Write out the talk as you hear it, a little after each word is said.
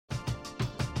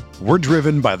We're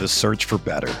driven by the search for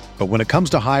better. But when it comes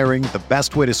to hiring, the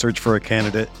best way to search for a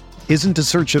candidate isn't to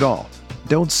search at all.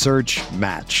 Don't search,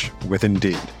 match with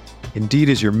Indeed. Indeed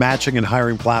is your matching and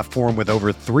hiring platform with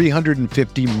over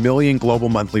 350 million global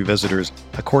monthly visitors,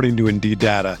 according to Indeed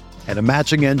data, and a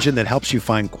matching engine that helps you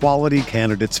find quality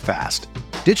candidates fast.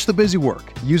 Ditch the busy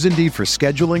work. Use Indeed for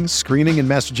scheduling, screening, and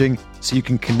messaging so you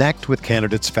can connect with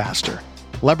candidates faster.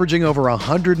 Leveraging over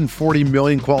 140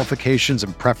 million qualifications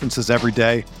and preferences every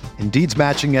day, Indeed's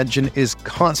matching engine is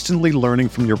constantly learning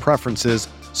from your preferences,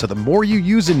 so the more you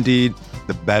use Indeed,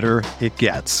 the better it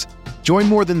gets. Join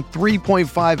more than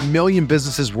 3.5 million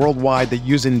businesses worldwide that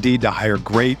use Indeed to hire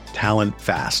great talent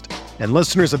fast. And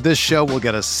listeners of this show will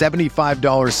get a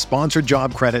 $75 sponsored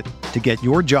job credit to get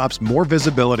your jobs more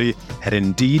visibility at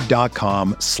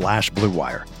Indeed.com/Blue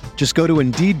Wire. Just go to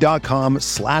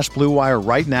Indeed.com/Blue Wire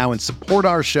right now and support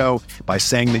our show by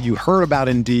saying that you heard about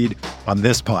Indeed on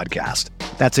this podcast.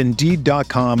 That's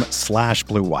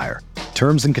Indeed.com/Blue Wire.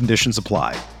 Terms and conditions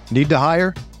apply. Need to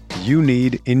hire? You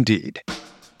need Indeed.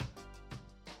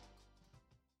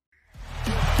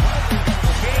 Davis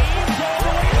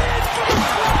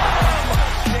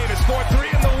scored 3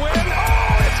 in the win.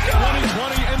 Oh, it's gone!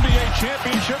 2020 NBA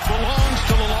championship belongs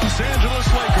to the Los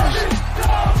Angeles Lakers.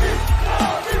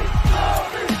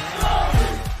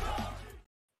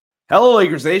 Hello,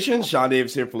 Lakers Nation. Sean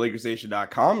Davis here for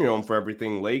LakersNation.com. You're home for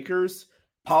everything Lakers.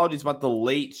 Apologies about the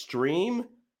late stream.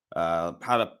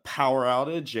 Had a power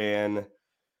outage and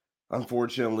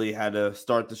unfortunately had to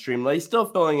start the stream late. Still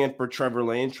filling in for Trevor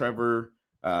Lane. Trevor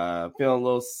feeling a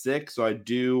little sick, so I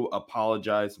do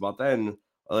apologize about that. And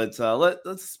let's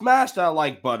smash that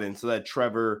like button so that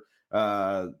Trevor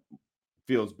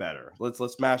feels better. Let's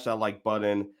smash that like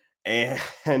button and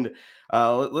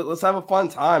let's have a fun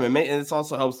time. And this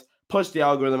also helps push the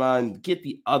algorithm out and get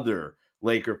the other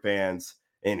Laker fans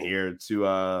in here to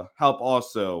help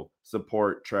also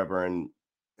support Trevor and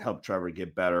help Trevor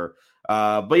get better.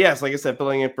 But yes, like I said,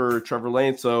 filling in for Trevor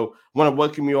Lane. So I want to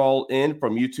welcome you all in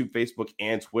from YouTube, Facebook,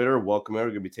 and Twitter. Welcome. We're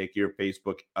going to be taking your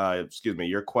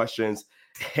questions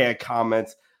and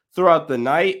comments throughout the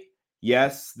night.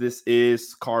 Yes, this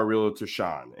is Car Realtor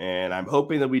Sean, and I'm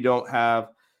hoping that we don't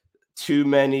have too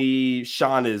many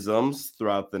Seanisms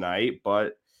throughout the night,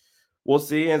 but we'll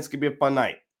see, and it's going to be a fun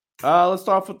night. Let's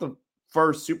start off with the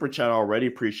first super chat already.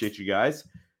 Appreciate you guys.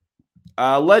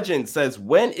 Legend says,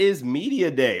 when is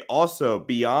Media Day? Also,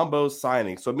 Biyombo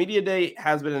signing. So Media Day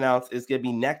has been announced. It's going to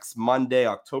be next Monday,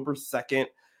 October 2nd.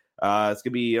 It's going to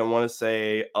be, I want to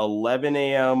say, 11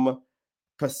 a.m.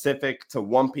 Pacific to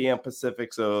 1 p.m.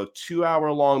 Pacific. So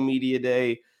 2-hour-long Media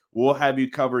Day. We'll have you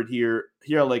covered here at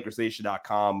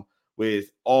LakersNation.com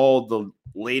with all the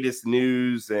latest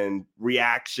news and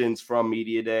reactions from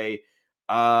Media Day.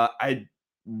 I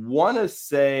want to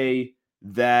say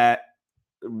that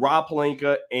Rob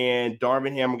Pelinka and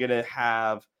Darvin Ham are going to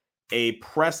have a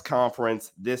press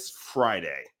conference this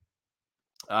Friday.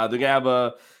 They're going to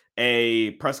have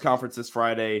a press conference this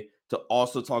Friday to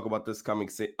also talk about this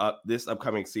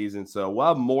upcoming season. So we'll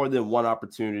have more than one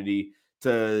opportunity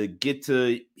to get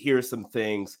to hear some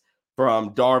things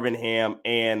from Darvin Ham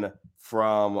and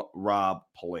from Rob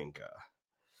Pelinka.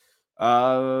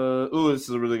 This is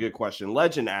a really good question.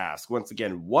 Legend asks, once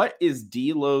again, what is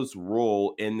D'Lo's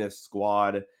role in this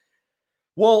squad?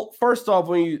 Well, first off,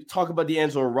 when you talk about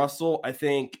D'Angelo Russell, I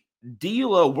think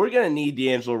D'Lo, we're going to need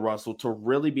D'Angelo Russell to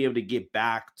really be able to get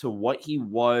back to what he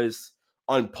was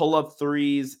on pull-up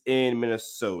threes in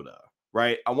Minnesota,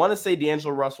 right? I want to say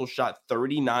D'Angelo Russell shot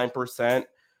 39%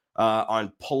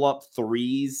 on pull-up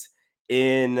threes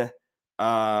in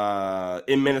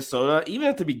Minnesota. Even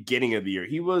at the beginning of the year,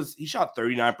 he shot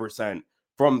 39%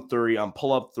 from 3 on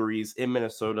pull-up threes in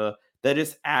Minnesota. That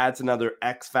just adds another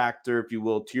X factor, if you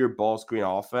will, to your ball screen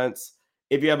offense.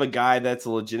 If you have a guy that's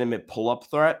a legitimate pull-up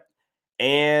threat,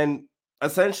 and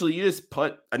essentially you just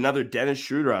put another Dennis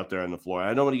Schroeder out there on the floor.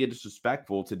 I don't want to get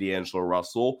disrespectful to D'Angelo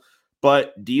Russell,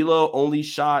 but D'Lo only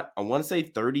shot, I want to say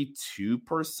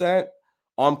 32%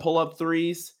 on pull-up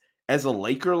threes as a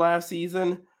Laker last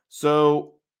season.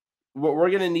 So we're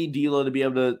going to need D'Lo to be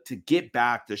able to get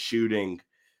back to shooting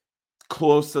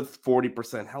close to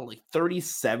 40%, hell, like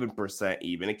 37%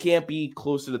 even. It can't be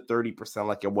closer to 30%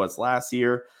 like it was last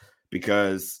year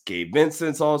because Gabe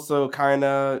Vincent's also kind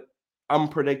of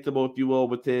unpredictable, if you will,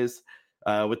 with this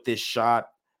shot.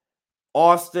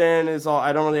 Austin is all.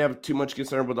 I don't really have too much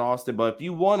concern with Austin, but if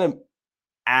you want to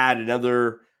add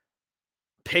another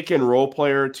pick and roll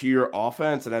player to your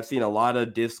offense, and I've seen a lot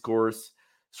of discourse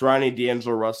surrounding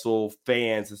D'Angelo Russell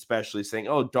fans, especially saying,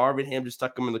 "Oh, Darvin Ham just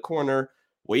stuck him in the corner."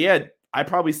 Well, yeah, I'd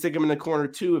probably stick him in the corner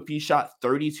too if he shot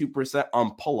 32%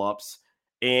 on pull-ups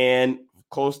and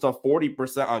close to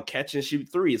 40% on catch and shoot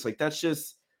threes. Like, that's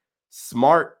just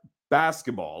smart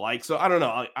basketball. Like, so I don't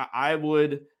know.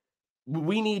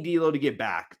 We need D'Lo to get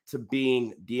back to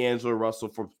being D'Angelo Russell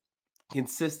for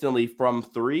consistently from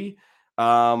three.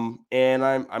 And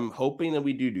I'm hoping that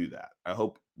we do that. I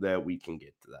hope that we can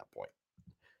get to that point.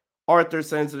 Arthur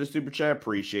sends to the super chat.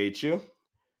 Appreciate you.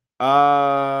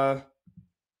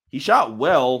 He shot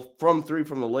well from three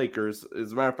from the Lakers.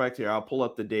 As a matter of fact, here, I'll pull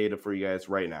up the data for you guys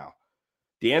right now.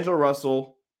 D'Angelo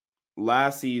Russell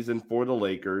last season for the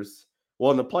Lakers.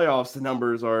 Well, in the playoffs, the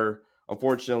numbers are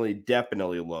unfortunately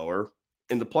definitely lower.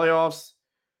 In the playoffs,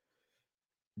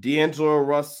 D'Angelo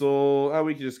Russell,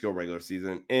 we can just go regular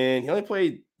season. And he only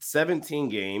played 17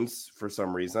 games for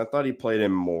some reason. I thought he played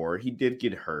in more. He did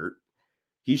get hurt.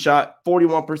 He shot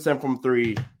 41% from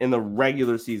three in the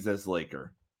regular season as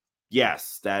Laker.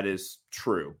 Yes, that is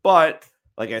true. But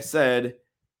like I said,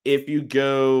 if you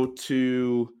go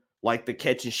to like the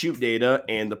catch and shoot data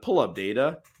and the pull-up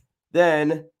data,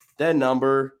 then that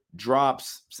number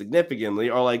drops significantly,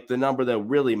 or like the number that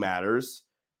really matters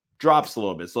drops a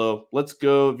little bit. So let's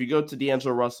go. If you go to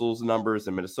D'Angelo Russell's numbers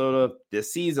in Minnesota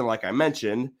this season, like I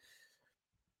mentioned,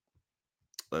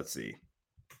 let's see.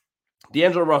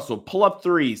 D'Angelo Russell, pull-up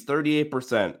threes,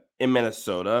 38% in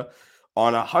Minnesota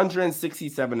on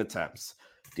 167 attempts.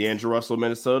 D'Angelo Russell,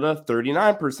 Minnesota,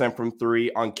 39% from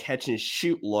three on catch and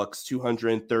shoot looks,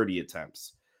 230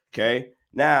 attempts. Okay,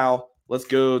 now let's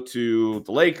go to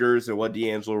the Lakers and what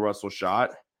D'Angelo Russell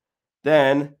shot.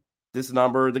 Then this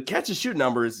number, the catch and shoot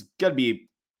number is going to be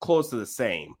close to the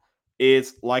same.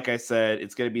 It's, like I said,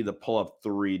 it's going to be the pull-up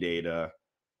three data.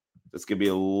 It's going to be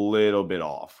a little bit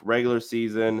off. Regular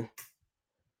season.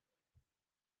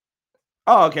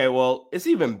 Oh, okay. Well, it's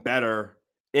even better.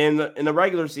 In the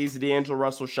regular season, D'Angelo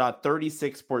Russell shot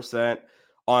 36%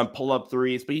 on pull-up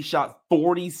threes, but he shot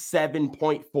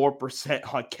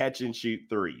 47.4% on catch and shoot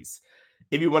threes.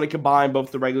 If you want to combine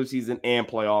both the regular season and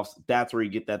playoffs, that's where you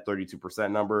get that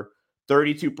 32% number.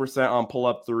 32% on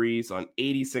pull-up threes on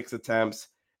 86 attempts.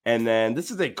 And then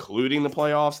this is including the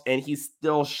playoffs, and he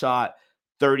still shot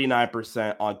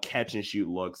 39% on catch and shoot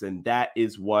looks. And that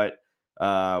is what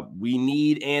we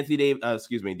need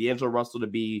D'Angelo Russell to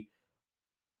be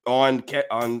on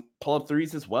pull-up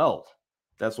threes as well.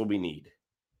 That's what we need.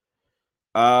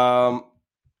 I,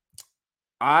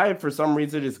 for some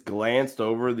reason, just glanced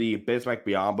over the Bismack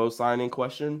Biyombo signing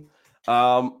question.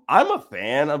 I'm a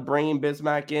fan of bringing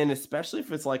Bismack in, especially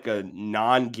if it's like a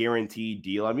non-guaranteed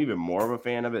deal. I'm even more of a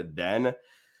fan of it then.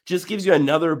 Just gives you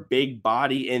another big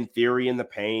body in theory in the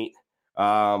paint.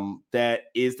 That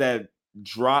is that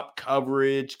drop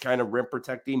coverage, kind of rim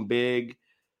protecting big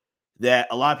that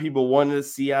a lot of people wanted to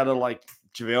see out of like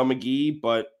JaVale McGee,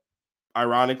 but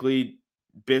ironically,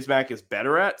 Bismack is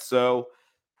better at. So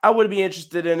I would be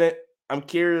interested in it. I'm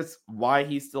curious why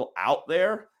he's still out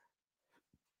there.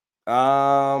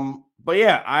 But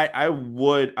yeah, I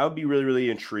would be really,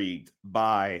 really intrigued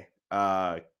by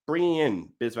bringing in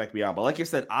Bismack Biyombo. Like I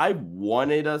said, I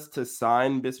wanted us to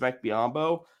sign Bismack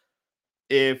Biyombo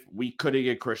if we couldn't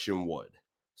get Christian Wood.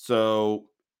 So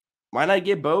why not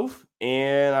get both?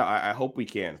 And I hope we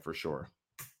can for sure.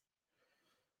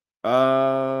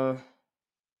 Let's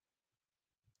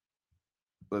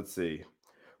see.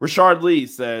 Richard Lee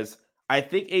says, I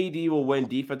think AD will win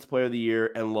Defensive Player of the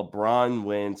Year and LeBron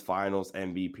wins Finals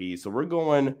MVP. So we're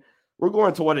going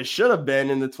to what it should have been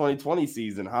in the 2020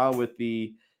 season, huh? With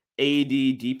the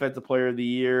AD Defensive Player of the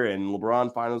Year and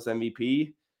LeBron Finals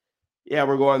MVP. Yeah,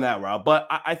 we're going that route. But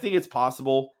I think it's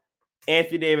possible.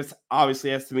 Anthony Davis obviously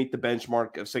has to meet the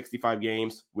benchmark of 65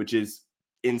 games, which is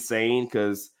insane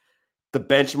because the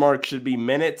benchmark should be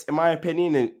minutes, in my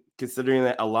opinion, and considering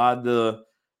that a lot of the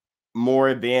more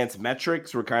advanced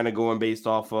metrics were kind of going based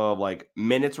off of like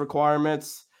minutes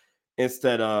requirements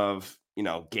instead of,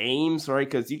 games, right?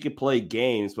 Because you could play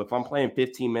games, but if I'm playing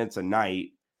 15 minutes a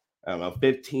night, I don't know,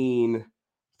 15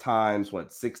 times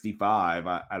 65,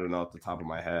 I don't know off the top of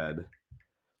my head.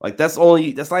 Like that's not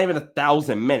even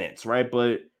 1,000 minutes, right?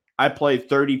 But I play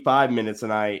 35 minutes a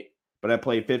night, but I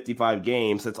play 55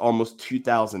 games. That's almost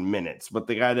 2,000 minutes. But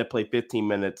the guy that played 15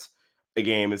 minutes a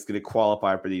game is going to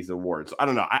qualify for these awards. I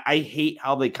don't know. I hate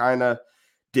how they kind of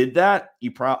did that.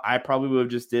 I probably would have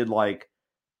just did like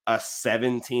a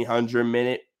 1,700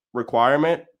 minute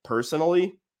requirement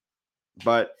personally,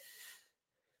 but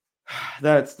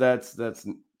that's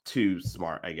too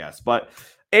smart, I guess. But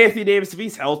Anthony Davis, if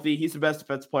he's healthy, he's the best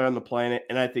defensive player on the planet,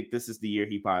 and I think this is the year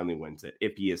he finally wins it,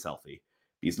 if he is healthy.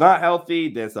 If he's not healthy,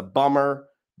 that's a bummer,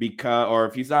 or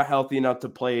if he's not healthy enough to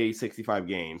play 65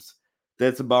 games,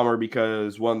 that's a bummer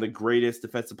because one of the greatest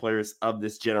defensive players of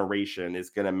this generation is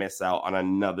going to miss out on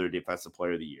another defensive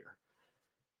player of the year.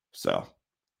 So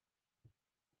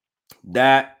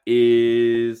that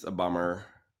is a bummer.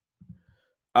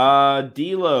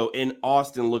 D'Lo and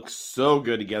Austin look so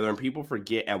good together, and people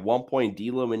forget at one point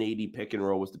D'Lo and AD pick and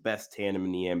roll was the best tandem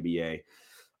in the NBA.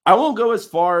 I won't go as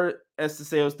far as to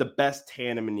say it was the best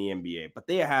tandem in the NBA, but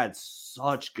they had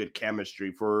such good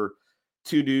chemistry for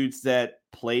two dudes that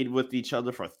played with each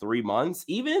other for 3 months.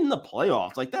 Even in the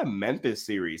playoffs, like that Memphis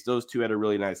series, those two had a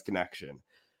really nice connection.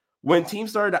 When teams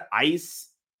started to ice,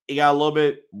 it got a little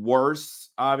bit worse.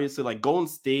 Obviously, like Golden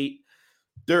State,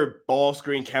 their ball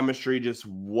screen chemistry just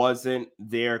wasn't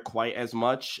there quite as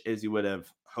much as you would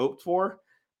have hoped for.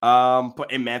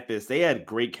 But in Memphis, they had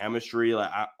great chemistry. Like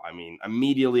I mean,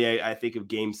 immediately I think of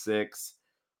Game 6,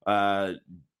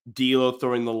 D'Lo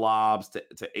throwing the lobs to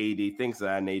AD, things of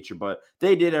that nature. But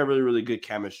they did have really, really good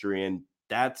chemistry, and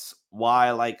that's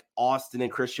why like Austin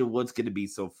and Christian Wood's going to be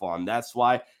so fun. That's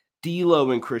why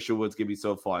D'Lo and Christian Wood's going to be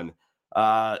so fun.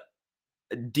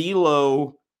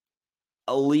 D'Lo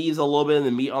leaves a little bit of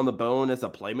the meat on the bone as a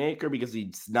playmaker because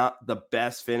he's not the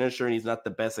best finisher and he's not the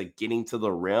best at getting to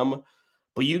the rim.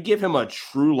 But you give him a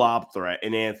true lob threat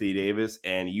in Anthony Davis,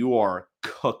 and you are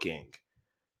cooking.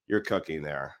 You're cooking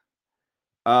there.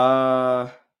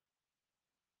 Can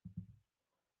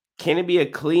it be a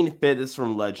clean fit? This is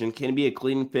from Legend. Can it be a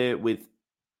clean fit with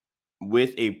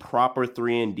a proper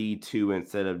 3-and-D2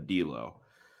 instead of D'Lo?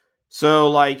 So,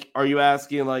 like, are you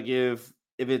asking, like, if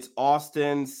it's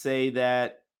Austin, say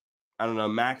that, I don't know,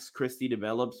 Max Christie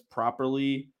develops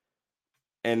properly,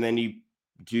 and then you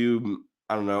do,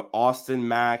 I don't know, Austin,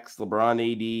 Max, LeBron,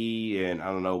 AD, and, I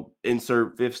don't know,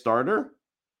 insert fifth starter?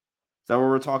 Is that what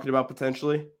we're talking about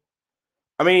potentially?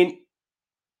 I mean,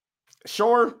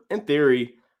 sure, in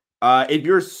theory, if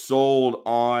you're sold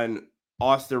on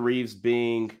Austin Reeves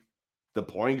being the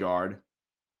point guard,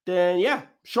 then yeah,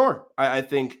 sure. I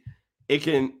think it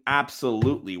can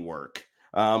absolutely work.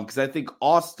 Because I think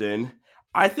Austin,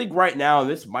 I think right now, and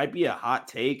this might be a hot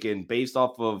take, and based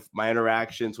off of my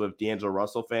interactions with D'Angelo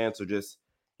Russell fans, or just,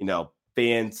 you know,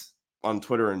 fans on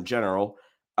Twitter in general,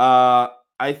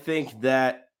 I think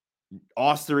that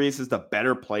Austin Reeves is the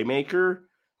better playmaker.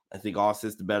 I think Austin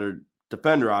is the better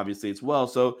defender, obviously, as well.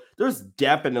 So there's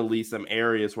definitely some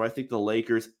areas where I think the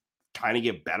Lakers kind of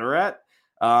get better at.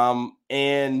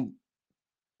 And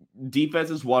defense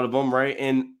is one of them, right?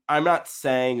 And I'm not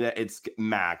saying that it's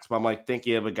Max, but I'm like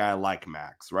thinking of a guy like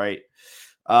Max, right?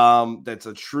 That's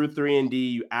a true 3-and-D.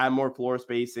 You add more floor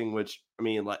spacing, which, I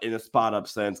mean, like in a spot up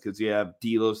sense, because you have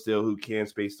D'Lo still who can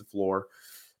space the floor.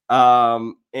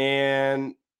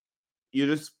 And you're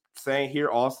just saying here,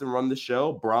 Austin run the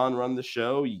show, Bron run the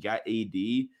show. You got AD.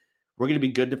 We're going to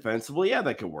be good defensively. Yeah,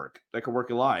 that could work. That could work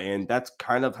a lot. And that's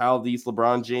kind of how these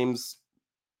LeBron James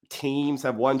teams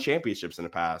have won championships in the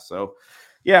past. So,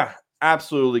 yeah,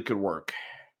 absolutely could work.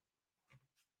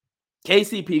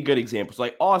 KCP, good examples.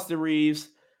 Like Austin Reeves,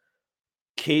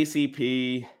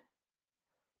 KCP,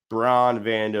 Bron,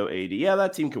 Vando, AD. Yeah,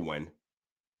 that team can win.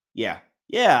 Yeah,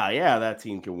 that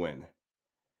team can win.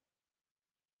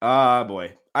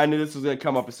 Boy. I knew this was going to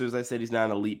come up as soon as I said he's not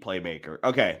an elite playmaker.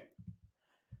 Okay.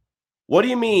 What do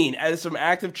you mean? As some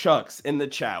active Chucks in the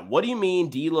chat, what do you mean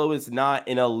D'Lo is not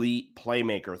an elite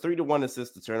playmaker? 3-to-1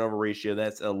 assist to turnover ratio.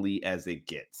 That's elite as it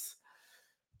gets.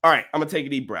 All right, I'm going to take a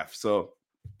deep breath. So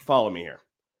follow me here.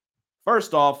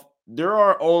 First off, there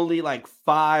are only like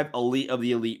 5 elite of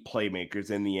the elite playmakers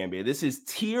in the NBA. This is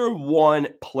tier 1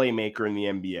 playmaker in the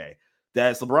NBA.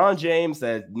 That's LeBron James,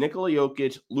 that's Nikola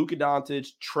Jokic, Luka Doncic,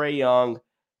 Trae Young,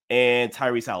 and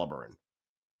Tyrese Halliburton.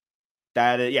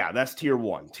 That's tier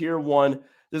 1. Tier 1.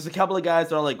 There's a couple of guys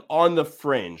that are like on the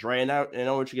fringe, right? And I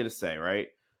know what you're gonna say, right?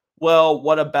 Well,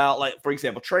 what about, like, for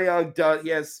example, Trae Young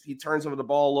he turns over the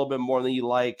ball a little bit more than you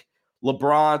like.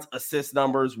 LeBron's assist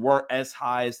numbers weren't as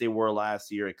high as they were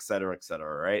last year, et cetera,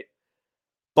 right?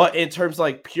 But in terms of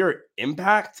like pure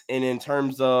impact, and in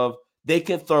terms of they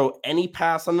can throw any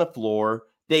pass on the floor,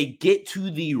 they get to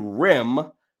the rim,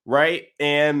 right?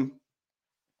 And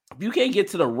if you can't get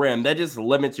to the rim, that just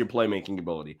limits your playmaking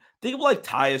ability. Think of like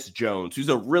Tyus Jones, who's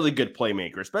a really good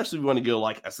playmaker, especially if you want to go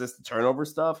like assist to turnover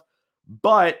stuff.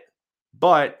 But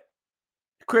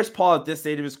Chris Paul at this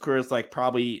stage of his career is like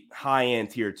probably high-end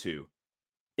tier 2.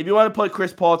 If you want to put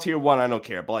Chris Paul tier 1, I don't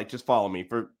care. But like, just follow me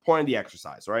for point of the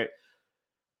exercise, right?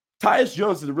 Tyus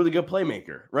Jones is a really good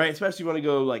playmaker, right? Especially if you want to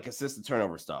go like assist to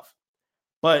turnover stuff.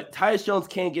 But Tyus Jones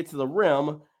can't get to the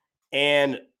rim,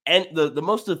 and the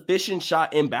most efficient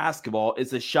shot in basketball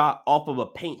is a shot off of a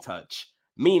paint touch,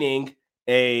 meaning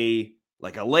a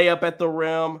layup at the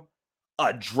rim,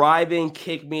 a driving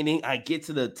kick, meaning I get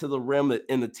to the rim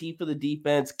in the teeth of the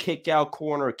defense, kick out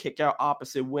corner, kick out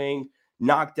opposite wing,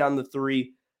 knock down the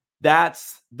three. That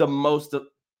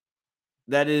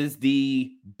is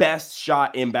the best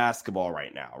shot in basketball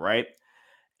right now, right?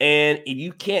 And if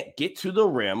you can't get to the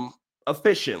rim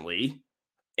efficiently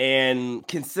and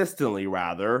consistently,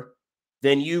 rather,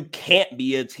 then you can't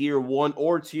be a tier 1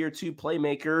 or tier 2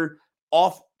 playmaker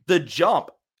off the jump.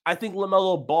 I think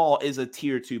LaMelo Ball is a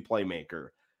tier 2 playmaker.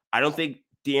 I don't think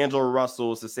D'Angelo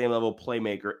Russell is the same level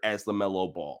playmaker as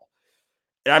LaMelo Ball.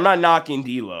 And I'm not knocking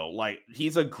D'Lo. Like,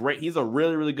 he's a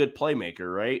really, really good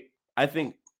playmaker, right? I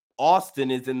think Austin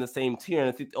is in the same tier. And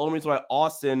I think the only reason why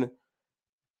Austin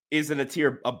is in a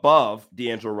tier above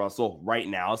D'Angelo Russell right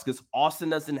now is because Austin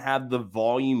doesn't have the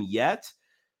volume yet.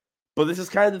 But this is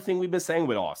kind of the thing we've been saying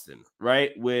with Austin,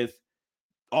 right? With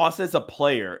Austin as a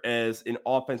player, as an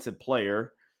offensive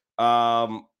player,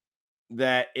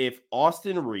 that if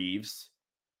Austin Reaves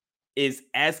is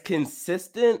as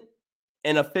consistent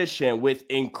and efficient with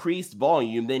increased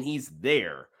volume, then he's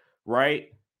there, right?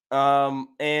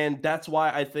 And that's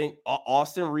why I think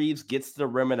Austin Reaves gets to the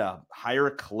rim at a higher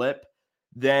clip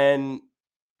than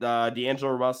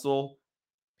D'Angelo Russell.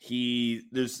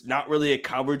 There's not really a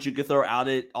coverage you could throw out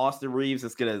at Austin Reaves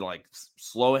that's gonna like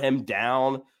slow him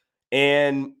down,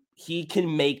 and he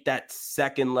can make that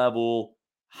second level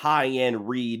high end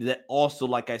read that also,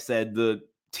 like I said, the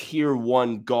tier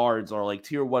 1 guards or like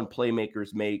tier 1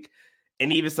 playmakers make,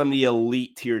 and even some of the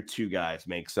elite tier 2 guys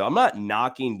make. So I'm not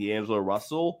knocking D'Angelo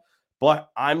Russell, but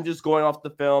I'm just going off the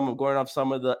film. I'm going off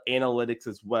some of the analytics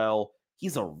as well.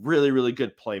 He's a really, really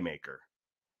good playmaker.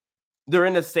 They're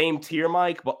in the same tier,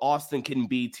 Mike, but Austin can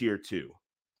be tier 2.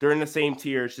 They're in the same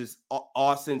tier. It's just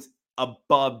Austin's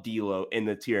above D'Lo in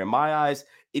the tier. In my eyes,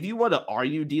 if you want to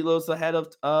argue D'Lo's ahead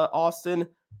of Austin,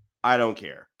 I don't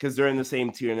care, because they're in the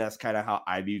same tier, and that's kind of how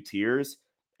I view tiers.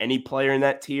 Any player in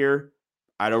that tier,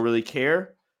 I don't really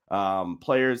care.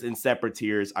 Players in separate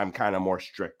tiers, I'm kind of more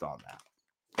strict on that.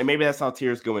 And maybe that's how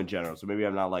tiers go in general, so maybe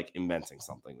I'm not like inventing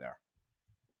something there.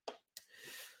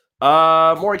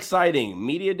 More exciting,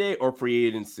 media day or free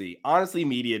agency? Honestly,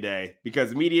 media day,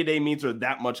 because media day means we're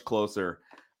that much closer.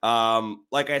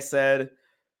 Like I said,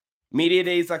 media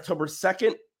day is October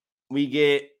 2nd. We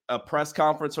get a press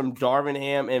conference from Darvin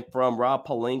Ham and from Rob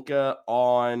Pelinka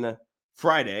on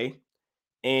Friday.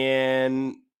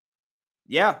 And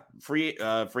yeah, free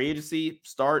agency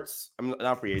starts.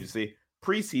 Not free agency.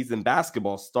 Preseason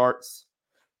basketball starts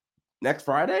next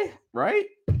Friday, right?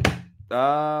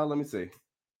 Let me see.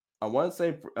 I want to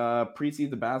say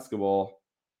preseason basketball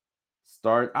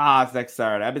start. It's next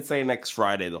Saturday. I've been saying next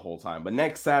Friday the whole time, but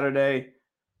next Saturday,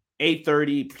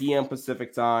 8:30 p.m.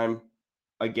 Pacific time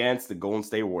against the Golden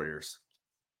State Warriors.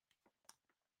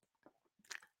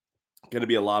 Going to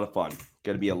be a lot of fun.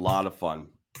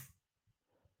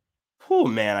 Oh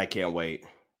man, I can't wait.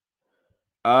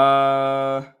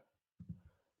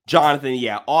 Jonathan,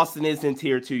 yeah, Austin isn't in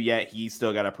tier 2 yet. He's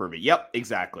still got to prove it. Yep,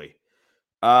 exactly.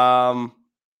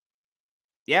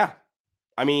 Yeah,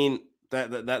 I mean,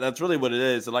 that's really what it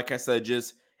is. Like I said,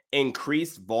 just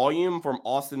increased volume from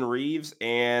Austin Reaves,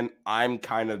 and I'm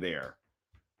kind of there.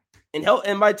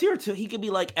 And by tier 2, he could be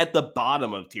like at the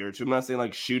bottom of tier 2. I'm not saying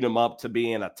like shoot him up to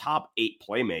being a top 8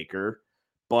 playmaker,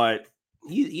 but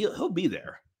he'll be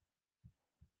there.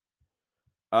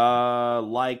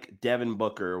 Like Devin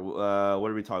Booker.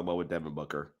 What are we talking about with Devin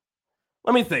Booker?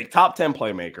 Let me think. Top 10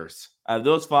 playmakers. Out of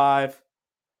those 5,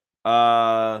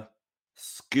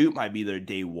 Scoot might be their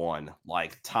day 1,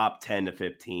 like top 10 to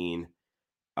 15.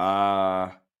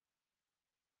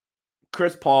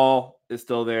 Chris Paul is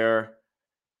still there.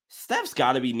 Steph's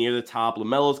got to be near the top.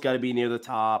 LaMelo's got to be near the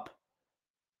top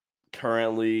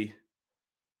currently.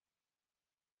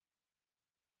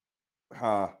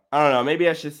 I don't know. Maybe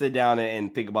I should sit down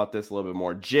and think about this a little bit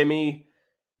more.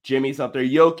 Jimmy's up there.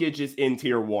 Jokic is in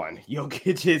tier 1.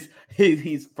 Jokic is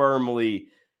he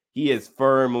is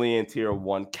firmly in tier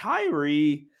 1.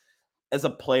 Kyrie as a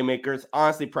playmaker is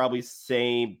honestly probably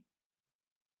same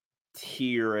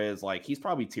tier as he's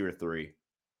probably tier 3.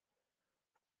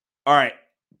 All right.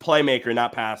 Playmaker,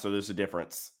 not passer. There's a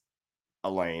difference.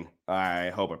 Elaine, I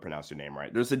hope I pronounced your name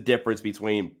right. There's a difference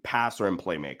between passer and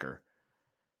playmaker.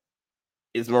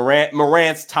 Is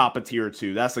Morant's top of tier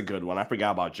 2? That's a good one. I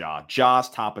forgot about Ja. Ja's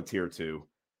top of tier 2.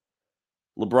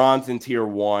 LeBron's in tier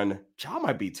 1. Ja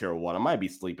might be tier 1. I might be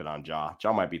sleeping on Ja.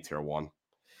 Ja might be tier 1.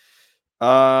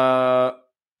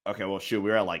 Okay, well, shoot.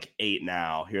 We're at 8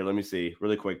 now. Here, let me see.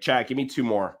 Really quick. Chat, give me 2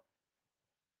 more.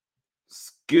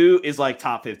 Scoot is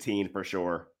top 15 for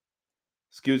sure.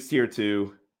 Scoot's tier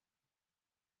 2.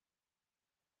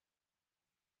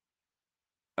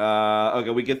 Okay,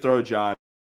 we can throw John.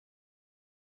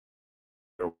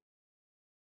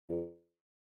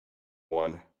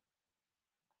 One.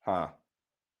 Huh.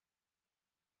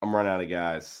 I'm running out of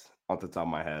guys off the top of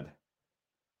my head.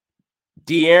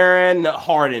 De'Aaron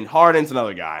Harden. Harden's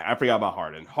another guy. I forgot about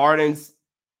Harden. Harden's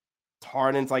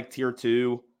like tier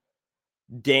 2.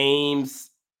 Dame's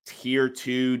tier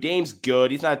 2. Dame's good.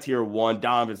 He's not tier 1.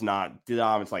 Dom is not.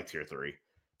 Dom is like tier 3.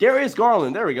 Darius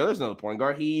Garland. There we go. There's another point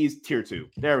guard. He's tier 2.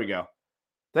 There we go.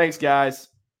 Thanks, guys.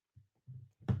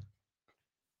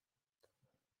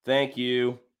 Thank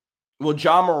you. Well,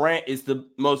 John Morant is the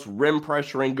most rim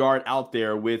pressuring guard out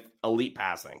there with elite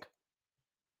passing.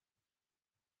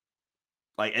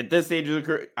 Like at this stage of the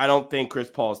career, I don't think Chris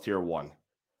Paul is tier 1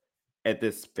 at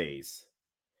this phase.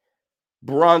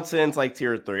 Brunson's like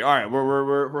tier 3. All right,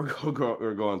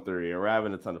 we're going through here. We're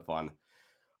having a ton of fun.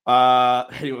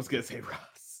 Anyone's gonna say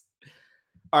Ross.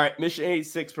 All right, Mission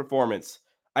 86 performance.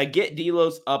 I get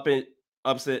D'Lo's I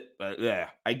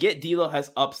get D'Lo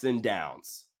has ups and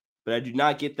downs, but I do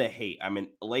not get the hate. I'm a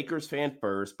Lakers fan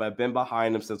first, but I've been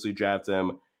behind him since we drafted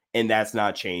him, and that's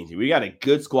not changing. We got a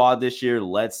good squad this year.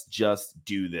 Let's just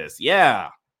do this. Yeah,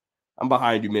 I'm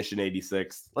behind you, Mission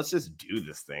 86. Let's just do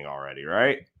this thing already,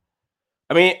 right?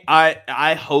 I mean,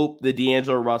 I hope the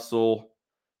D'Angelo Russell,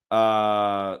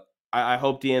 I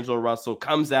hope D'Angelo Russell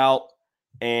comes out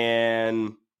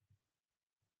and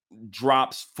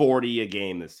drops 40 a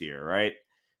game this year, right?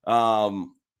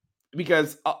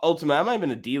 Because ultimately, I'm not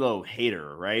even a D'Lo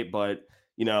hater, right? But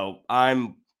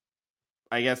I'm,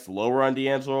 I guess, lower on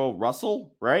D'Angelo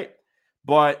Russell, right?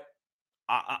 But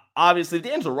obviously, if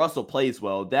D'Angelo Russell plays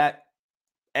well, that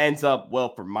ends up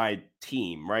well for my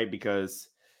team, right? Because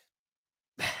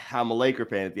I'm a Laker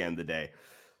fan at the end of the day.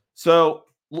 So,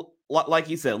 like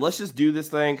you said, let's just do this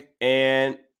thing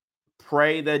and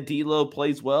pray that D'Lo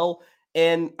plays well.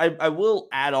 And I will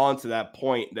add on to that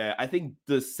point that I think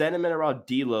the sentiment around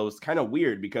D'Lo is kind of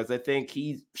weird because I think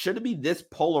he shouldn't be this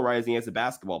polarizing as a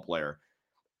basketball player.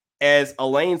 As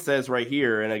Elaine says right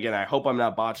here, and again, I hope I'm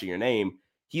not botching your name,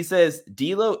 he says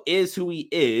D'Lo is who he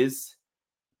is,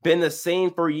 been the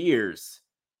same for years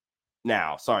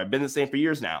now.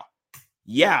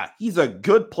 Yeah, he's a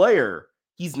good player.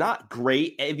 He's not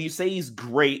great. If you say he's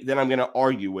great, then I'm going to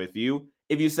argue with you.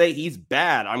 If you say he's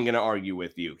bad, I'm going to argue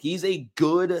with you. He's a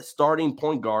good starting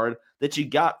point guard that you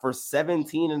got for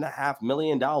 $17.5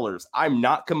 million. I'm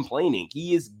not complaining.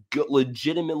 He is good,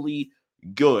 legitimately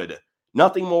good.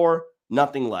 Nothing more,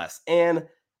 nothing less. And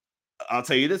I'll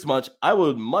tell you this much. I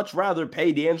would much rather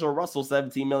pay D'Angelo Russell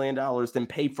 $17 million than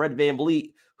pay Fred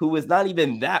VanVleet, who is not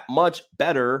even that much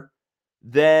better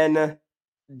than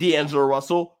D'Angelo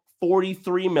Russell,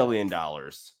 $43 million,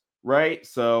 right?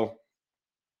 So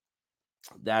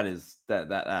that is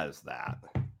that.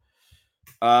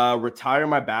 Retire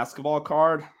my basketball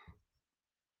card.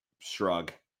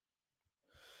 Shrug.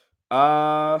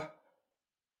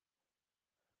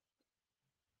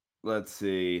 Let's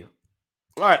see.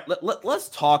 All right, let's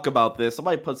talk about this.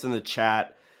 Somebody puts in the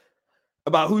chat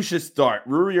about who should start,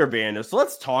 Rui or Vando. So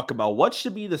let's talk about what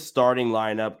should be the starting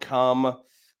lineup come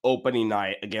opening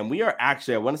night. Again, we are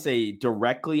actually, I want to say,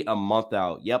 directly a month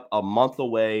out. Yep, a month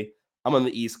away. I'm on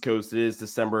the East Coast. It is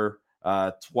December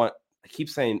 20. I keep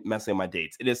saying messing up my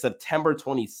dates. It is September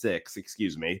 26th.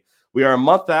 Excuse me. We are a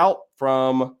month out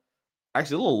from,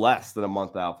 actually a little less than a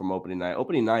month out from opening night.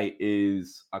 Opening night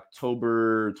is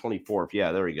October 24th.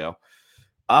 Yeah, there we go.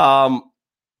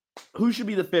 Who should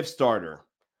be the fifth starter?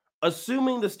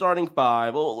 Assuming the starting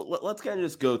five. Well, let's kind of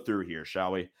just go through here,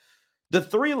 shall we? The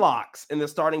three locks in the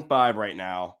starting five right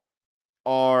now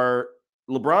are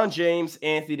LeBron James,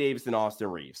 Anthony Davis, and Austin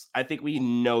Reeves. I think we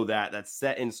know that. That's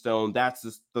set in stone. That's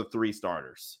just the three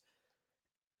starters.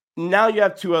 Now you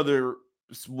have two other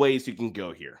ways you can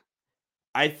go here.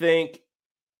 I think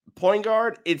point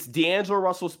guard, it's D'Angelo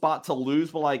Russell's spot to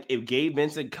lose, but like if Gabe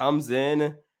Vincent comes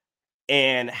in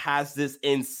and has this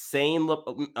insane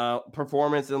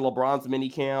performance in LeBron's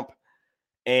minicamp,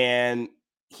 and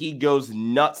he goes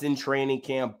nuts in training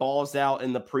camp, balls out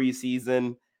in the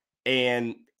preseason,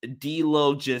 and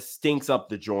D'Lo just stinks up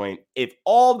the joint. If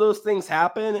all those things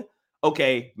happen,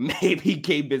 okay, maybe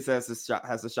Gabe Vincent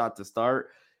has a shot to start.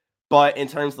 But in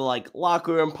terms of like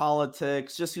locker room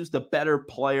politics, just who's the better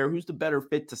player, who's the better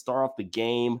fit to start off the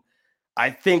game,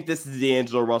 I think this is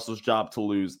D'Angelo Russell's job to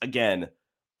lose. Again,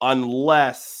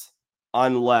 unless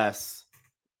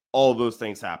all those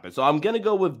things happen. So I'm going to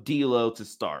go with D'Lo to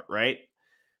start, right?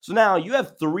 So now you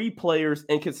have three players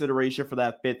in consideration for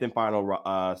that fifth and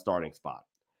final starting spot.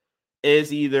 It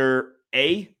is either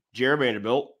A, Jared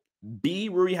Vanderbilt, B,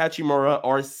 Rui Hachimura,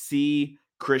 or C,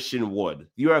 Christian Wood.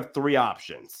 You have three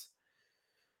options.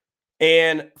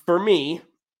 And for me,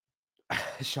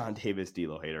 Sean Davis,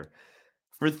 D'Lo hater.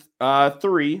 For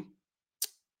 3,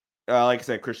 like I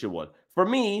said, Christian Wood. For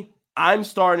me, I'm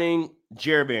starting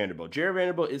Jared Vanderbilt. Jared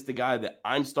Vanderbilt is the guy that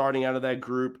I'm starting out of that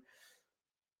group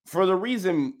for the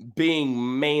reason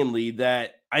being mainly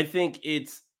that I think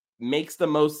it's makes the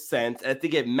most sense. I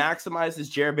think it maximizes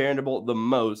Jared Vanderbilt the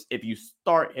most if you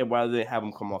start him rather than have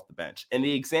him come off the bench. And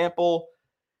the example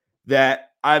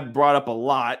that I've brought up a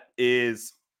lot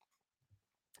is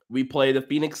we play the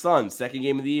Phoenix Suns, second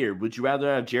game of the year. Would you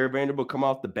rather have Jared Vanderbilt come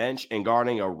off the bench and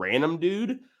guarding a random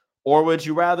dude? Or would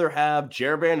you rather have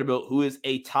Jared Vanderbilt, who is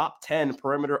a top 10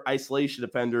 perimeter isolation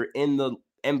defender in the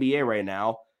NBA right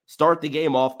now, start the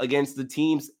game off against the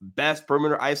team's best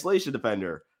perimeter isolation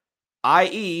defender,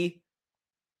 i.e.,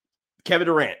 Kevin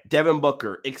Durant, Devin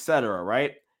Booker, etc.,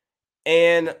 right?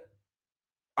 And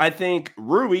I think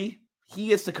Rui, he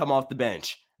gets to come off the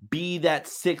bench, be that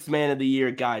 6th man of the year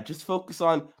guy. Just focus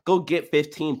on go get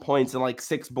 15 points and like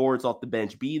 6 boards off the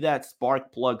bench. Be that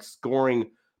spark plug scoring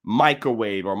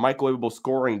microwave or microwavable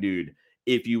scoring dude,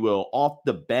 if you will, off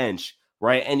the bench,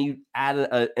 right? And you add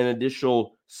an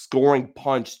additional scoring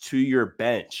punch to your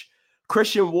bench.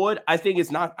 Christian Wood, I think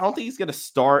is not, I don't think he's going to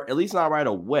start, at least not right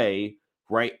away,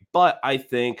 right? But I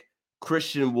think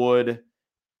Christian Wood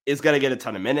is going to get a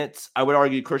ton of minutes. I would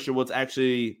argue Christian Wood's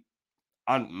actually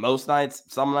on most nights,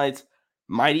 some nights,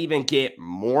 might even get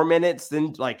more minutes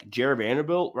than like Jared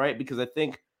Vanderbilt, right? Because I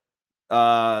think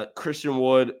Christian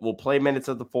Wood will play minutes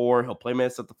at the 4. He'll play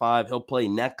minutes at the 5. He'll play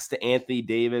next to Anthony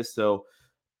Davis. So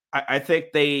I think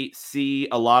they see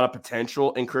a lot of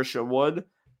potential in Christian Wood.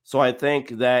 So I think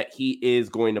that he is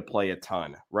going to play a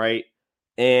ton, right?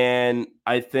 And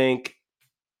I think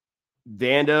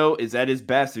Vando is at his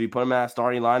best if you put him in a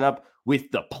starting lineup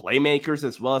with the playmakers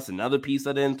as well. As another piece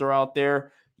I didn't throw out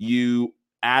there. You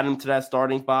add him to that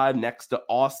starting 5 next to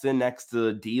Austin, next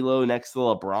to D'Lo, next to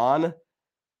LeBron.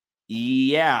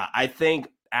 Yeah, I think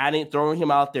throwing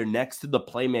him out there next to the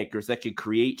playmakers that could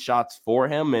create shots for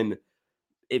him, and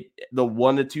the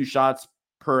 1 to 2 shots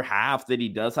per half that he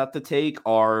does have to take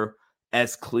are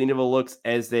as clean of a looks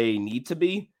as they need to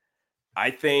be,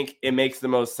 I think it makes the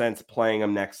most sense playing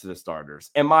him next to the starters,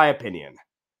 in my opinion.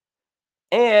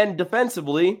 And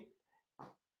defensively,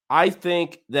 I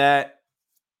think that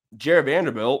Jared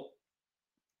Vanderbilt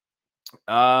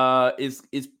is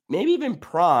maybe even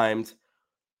primed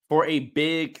for a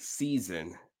big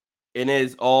season. And it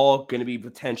is all going to be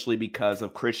potentially because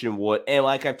of Christian Wood. And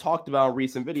like I've talked about in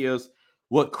recent videos,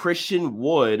 what Christian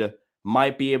Wood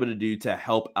might be able to do to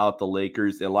help out the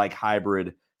Lakers. And like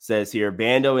Hybrid says here,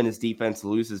 Vando and his defense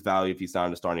loses value if he's not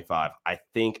in the starting 5. I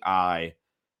think I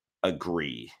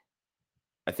agree.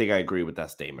 I think I agree with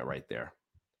that statement right there.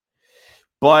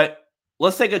 But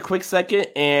let's take a quick second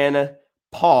and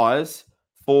pause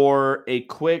for a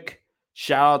quick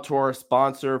shout out to our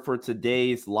sponsor for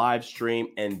today's live stream,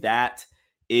 and that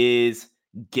is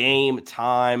Game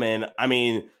Time. And I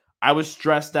mean, I was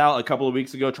stressed out a couple of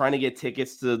weeks ago trying to get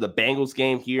tickets to the Bengals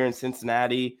game here in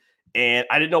Cincinnati, and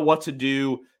I didn't know what to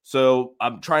do. So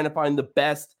I'm trying to find the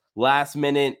best last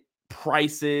minute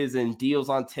prices and deals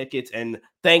on tickets. And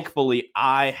thankfully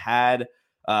I had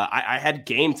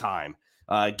Game Time.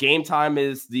 Game Time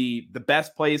is the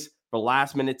best place for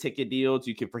last minute ticket deals.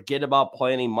 You can forget about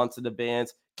planning months in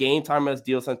advance. Game Time has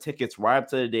deals on tickets right up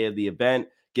to the day of the event.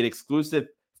 Get exclusive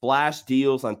flash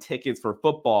deals on tickets for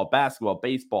football, basketball,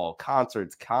 baseball,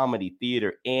 concerts, comedy,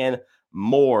 theater, and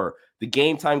more. The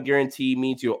Game Time guarantee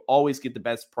means you'll always get the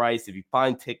best price if you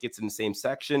find tickets in the same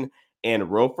section and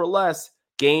row for less.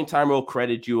 Game Time will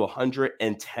credit you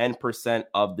 110%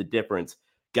 of the difference.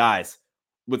 Guys,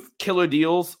 with killer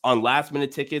deals on last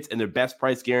minute tickets and their best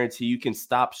price guarantee, you can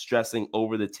stop stressing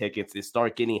over the tickets and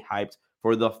start getting hyped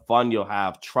for the fun you'll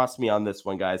have. Trust me on this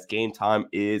one, guys. Game Time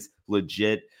is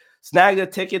legit. Snag the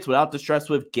tickets without the stress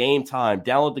with Game Time.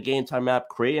 Download the Game Time app,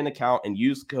 create an account, and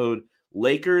use code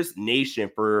LakersNation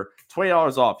for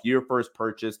 $20 off your first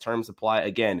purchase. Terms apply.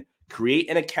 Again, create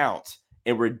an account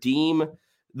and redeem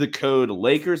the code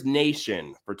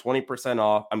LakersNation for 20%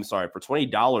 off. I'm sorry, for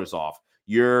 $20 off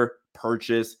your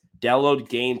purchase. Download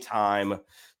Game Time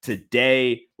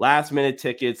today. Last minute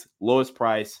tickets, lowest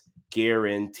price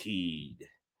guaranteed.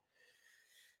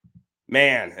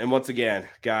 Man, and once again,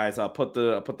 guys, I'll put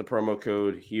the promo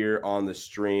code here on the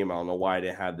stream. I don't know why I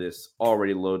didn't have this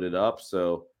already loaded up,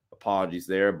 so apologies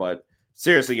there. But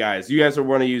seriously, guys, you guys are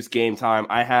want to use Game Time.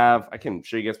 I can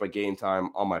show you guys my Game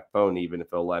Time on my phone, even if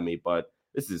it'll let me. But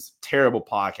this is terrible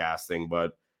podcasting.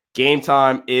 But Game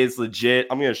Time is legit.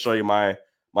 I'm going to show you my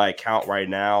account right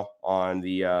now on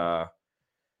the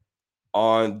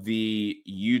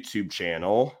YouTube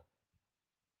channel.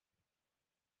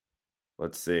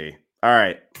 Let's see. All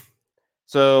right.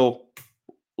 So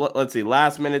let's see.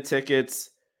 Last minute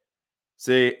tickets.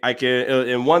 See, I can,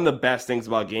 and one of the best things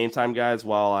about Game Time, guys,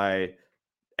 while I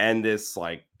end this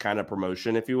like kind of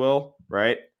promotion, if you will,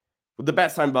 right? But the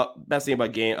best thing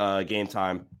about Game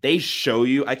Time, they show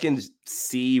you. I can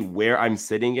see where I'm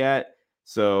sitting at.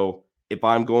 So if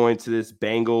I'm going to this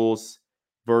Bengals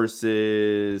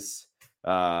versus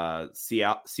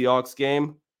Seahawks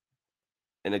game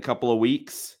in a couple of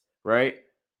weeks, right?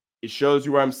 It shows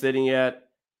you where I'm sitting at.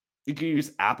 You can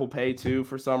use Apple Pay too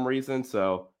for some reason.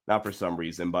 So not for some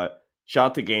reason, but shout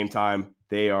out to Game Time.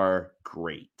 They are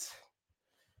great.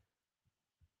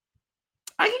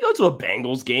 I can go to a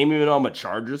Bengals game even though I'm a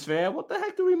Chargers fan. What the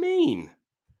heck do we mean?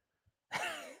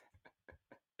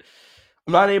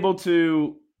 I'm not able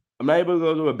to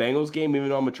go to a Bengals game even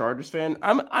though I'm a Chargers fan.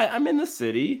 I'm in the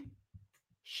city.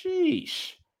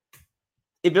 Sheesh.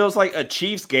 If it was like a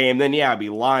Chiefs game, then yeah, I'd be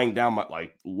lying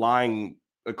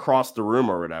across the room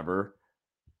or whatever.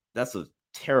 That's a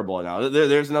terrible analogy.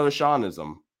 There's another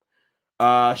Seanism.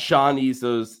 Sean needs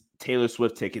those Taylor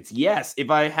Swift tickets. Yes,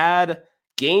 if I had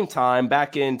Game Time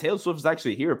back in, Taylor Swift was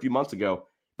actually here a few months ago.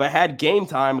 If I had Game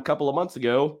Time a couple of months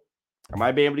ago, I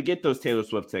might be able to get those Taylor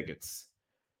Swift tickets.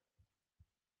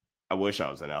 I wish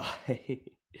I was in LA.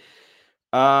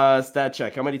 Stat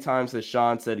check. How many times has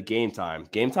Sean said Game Time?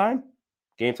 Game Time?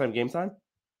 Game Time, Game Time?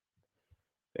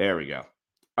 There we go.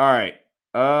 All right.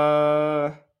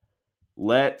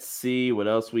 Let's see what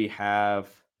else we have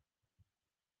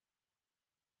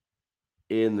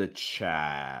in the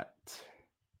chat.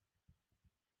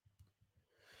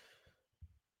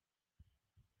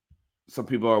 Some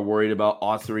people are worried about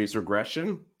Austin Reeves'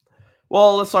 regression.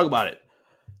 Well, let's talk about it.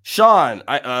 Sean,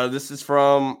 this is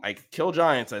from Kill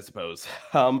Giants, I suppose.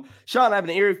 Sean, I have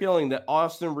an eerie feeling that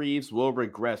Austin Reeves will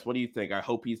regress. What do you think? I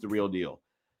hope he's the real deal.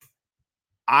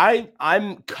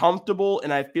 I'm comfortable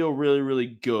and I feel really, really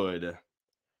good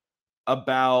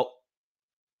about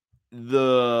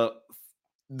the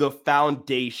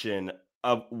foundation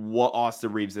of what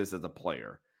Austin Reeves is as a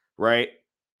player, right?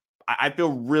 I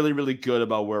feel really, really good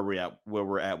about where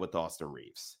we're at with Austin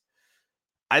Reeves.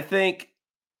 I think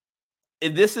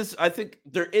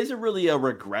there isn't really a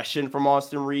regression from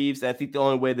Austin Reeves. I think the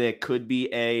only way that it could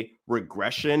be a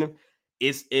regression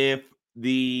is if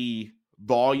the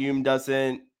volume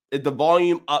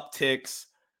upticks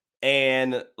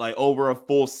and like over a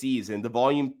full season, the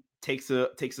volume takes a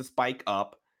spike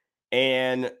up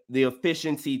and the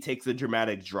efficiency takes a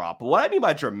dramatic drop. But what I mean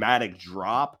by dramatic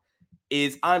drop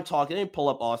is let me pull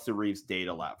up Austin Reeves'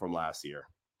 data from last year.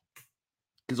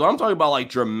 Because when I'm talking about like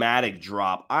dramatic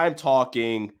drop, I'm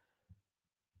talking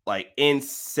like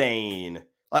insane.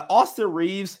 Like Austin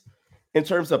Reeves, in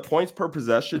terms of points per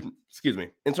possession,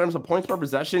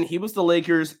 he was the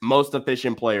Lakers' most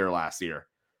efficient player last year.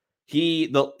 He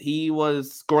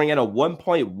was scoring at a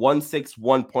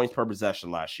 1.161 points per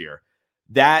possession last year.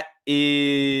 That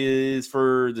is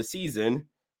for the season,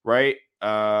 right?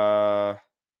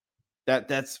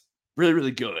 That's really,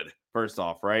 really good, first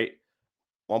off, right?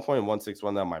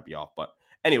 1.161, that might be off. But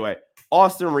anyway,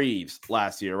 Austin Reeves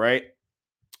last year, right?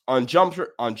 On jump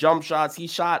shots, he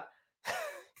shot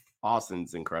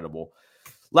Austin's incredible.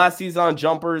 Last season on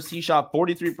jumpers, he shot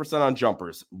 43% on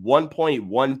jumpers,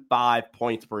 1.15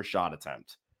 points per shot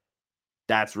attempt.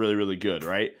 That's really, really good,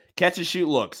 right? Catch and shoot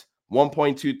looks,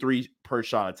 1.23 per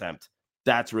shot attempt.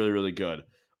 That's really, really good.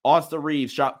 Austin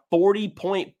Reeves shot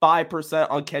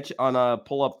 40.5% on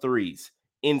pull-up threes.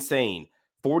 Insane.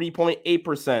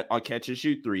 40.8% on catch and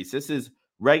shoot threes. This is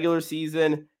regular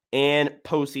season and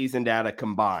postseason data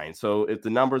combined. So if the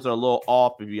numbers are a little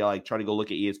off, if you try to go look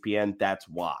at ESPN, that's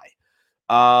why.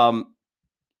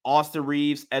 Austin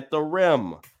Reeves at the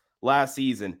rim last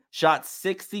season shot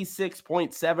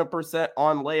 66.7%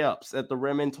 on layups at the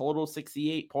rim in total,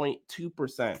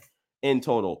 68.2% in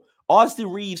total. Austin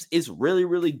Reeves is really,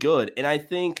 really good. And I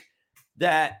think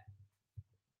that's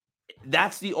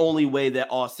the only way that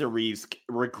Austin Reeves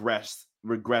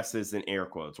regresses in air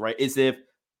quotes, right? Is if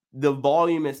the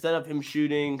volume, instead of him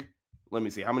shooting, let me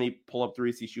see, how many pull-up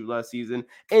threes he shoot last season?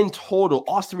 In total,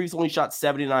 Austin Reeves only shot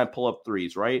 79 pull-up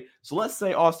threes, right? So let's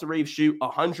say Austin Reeves shoot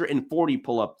 140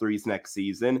 pull-up threes next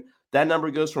season. That number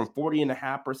goes from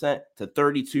 40.5% to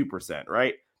 32%,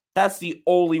 right? That's the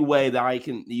only way that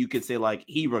you could say like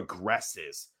he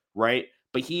regresses, right?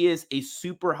 But he is a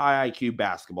super high IQ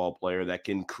basketball player that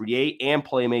can create and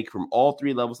play make from all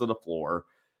three levels of the floor.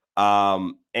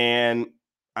 And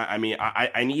I mean,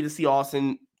 I need to see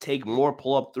Austin take more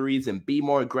pull-up threes and be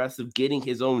more aggressive, getting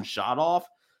his own shot off.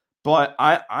 But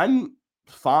I'm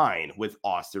fine with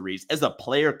Austin Reeves as a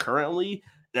player currently.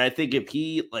 And I think if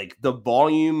he, the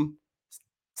volume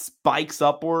spikes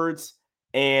upwards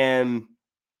and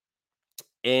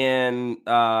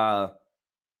the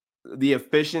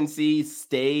efficiency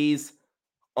stays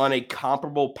on a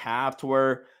comparable path to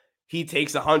where he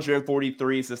takes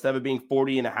 143, so instead of being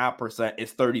 40.5%,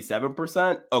 it's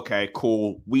 37%. Okay,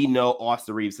 cool. We know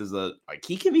Austin Reeves is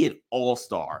he can be an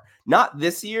all-star. Not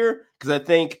this year, because I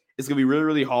think it's gonna be really,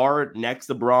 really hard next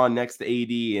to Bron, next to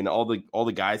AD, and all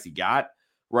the guys he got,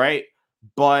 right?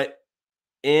 But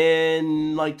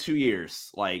in 2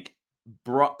 years,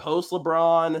 post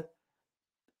LeBron,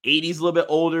 AD's a little bit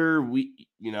older.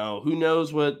 Who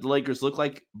knows what the Lakers look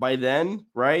like by then,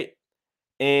 right?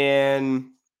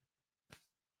 And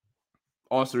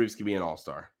Austin Reeves can be an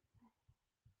all-star.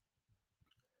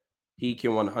 He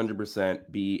can 100%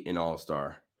 be an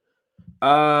all-star.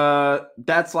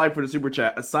 That's live for the super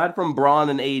chat. Aside from Bron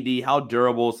and AD, how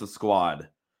durable is the squad?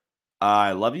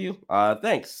 I love you.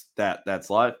 Thanks. That's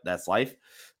life. That's life.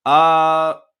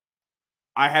 I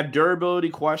have durability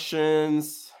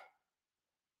questions.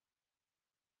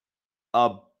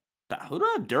 Who do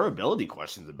I have durability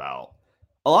questions about?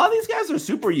 A lot of these guys are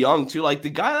super young too. Like the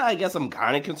guy that I guess I'm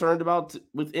kind of concerned about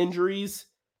with injuries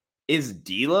is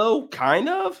D'Lo, kind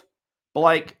of.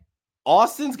 But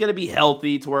Austin's gonna be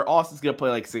healthy to where Austin's gonna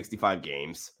play 65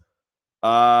 games.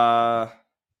 Vando,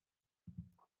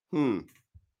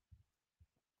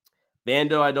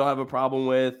 I don't have a problem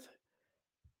with.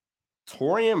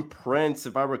 Taurean Prince,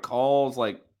 if I recall,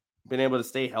 has been able to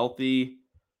stay healthy.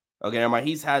 Okay, never mind.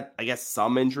 He's had, I guess,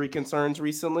 some injury concerns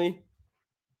recently.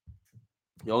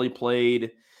 He only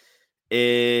played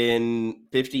in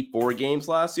 54 games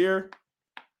last year.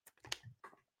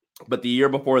 But the year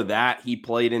before that, he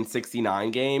played in 69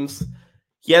 games.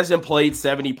 He hasn't played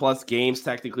 70-plus games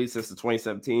technically since the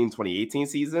 2017-2018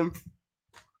 season.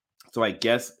 So I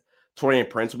guess Taurean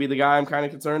Prince would be the guy I'm kind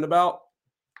of concerned about.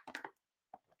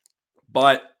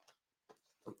 But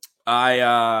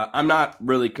I'm not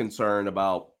really concerned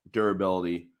about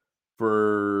durability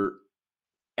for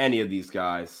any of these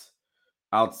guys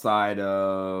outside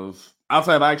of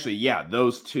actually, yeah,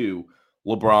 those two,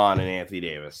 LeBron and Anthony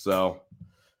Davis. So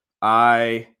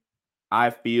I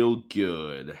feel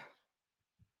good.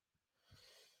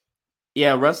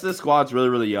 Yeah, rest of the squad's really,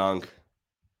 really young.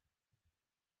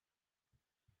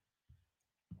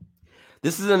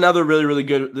 This is another really, really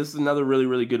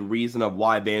good reason of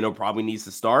why Vando probably needs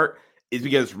to start is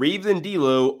because Reeves and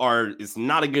D'Lo is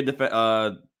not a good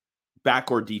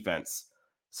backcourt defense.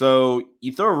 So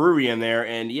you throw Rui in there,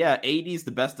 and yeah, AD's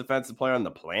the best defensive player on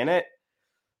the planet.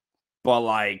 But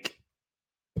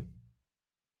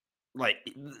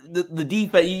the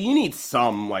defense, you need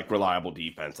some reliable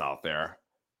defense out there.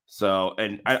 So,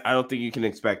 and I don't think you can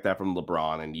expect that from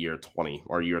LeBron in year 20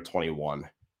 or year 21.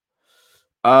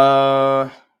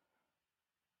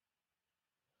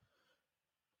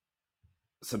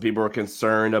 Some people are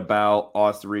concerned about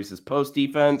Austin Reeves' post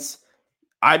defense.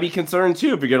 I'd be concerned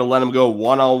too if you're going to let him go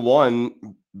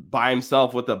one-on-one by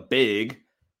himself with a big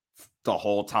the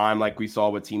whole time like we saw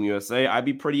with Team USA. I'd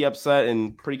be pretty upset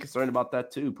and pretty concerned about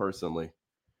that too, personally.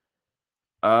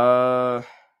 What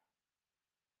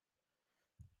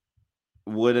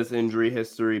is injury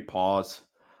history? Pause.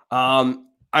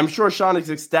 I'm sure Sean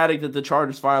is ecstatic that the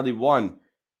Chargers finally won.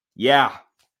 Yeah.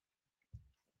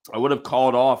 I would have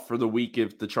called off for the week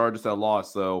if the Chargers had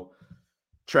lost. So,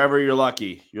 Trevor, you're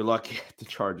lucky. You're lucky the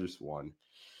Chargers won.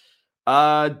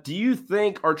 Do you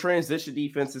think our transition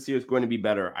defense this year is going to be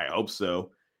better? I hope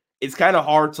so. It's kind of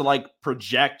hard to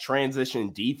project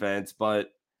transition defense,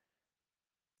 but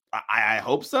I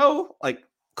hope so.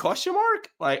 Question mark?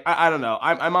 I don't know.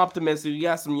 I'm optimistic. You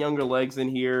got some younger legs in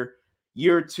here.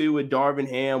 Year 2 with Darvin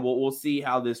Ham. We'll see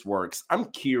how this works. I'm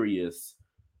curious.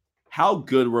 How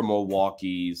good were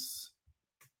Milwaukee's?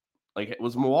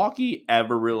 Was Milwaukee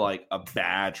ever really a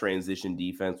bad transition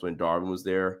defense when Darvin was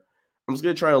there? I'm just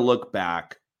going to try to look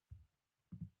back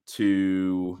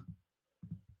to,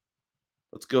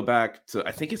 let's go back to,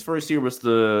 I think his first year was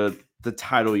the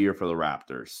title year for the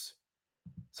Raptors.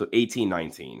 So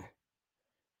 18-19.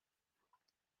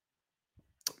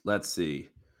 Let's see.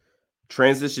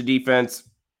 Transition defense,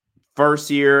 first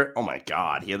year. Oh my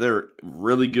God. Yeah, they're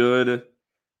really good.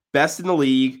 Best in the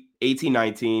league,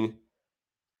 18-19.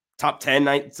 Top 10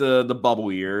 nights the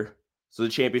bubble year. So the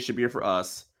championship year for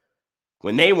us.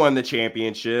 When they won the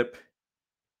championship,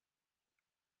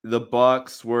 the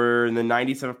Bucks were in the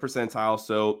 97th percentile,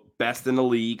 so best in the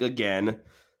league again.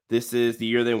 This is the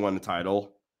year they won the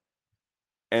title.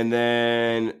 And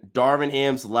then Darvin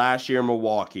Ham's last year in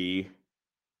Milwaukee.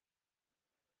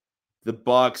 The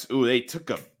Bucks, they took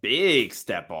a big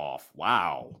step off.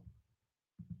 Wow.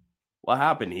 What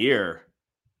happened here?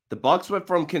 The Bucks went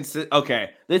from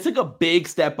they took a big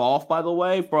step off, by the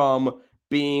way, from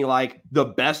being like the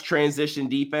best transition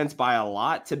defense by a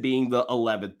lot to being the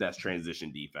 11th best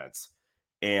transition defense.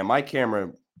 And my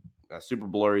camera super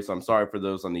blurry, so I'm sorry for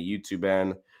those on the YouTube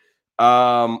end.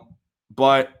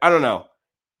 But I don't know.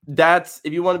 That's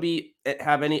if you want to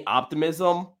have any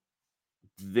optimism,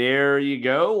 there you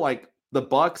go. Like the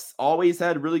Bucks always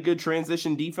had really good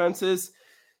transition defenses.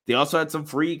 They also had some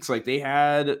freaks. Like they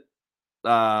had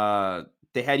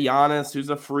Giannis, who's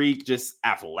a freak, just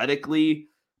athletically.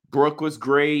 Brooke was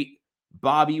great.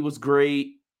 Bobby was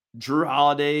great. Drew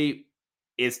Holiday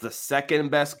is the second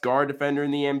best guard defender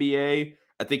in the NBA.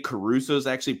 I think Caruso's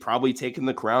actually probably taken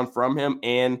the crown from him.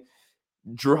 And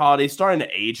Drew Holiday's starting to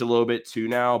age a little bit too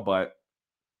now, but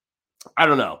I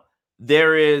don't know.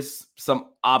 There is some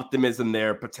optimism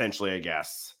there potentially, I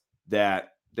guess,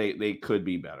 that they could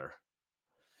be better.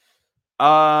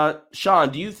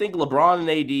 Sean, do you think LeBron and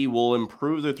AD will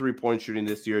improve their three-point shooting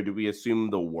this year? Or do we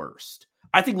assume the worst?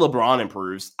 I think LeBron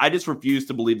improves. I just refuse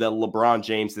to believe that LeBron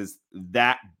James is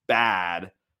that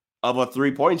bad of a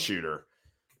three-point shooter.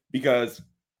 Because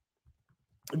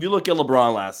if you look at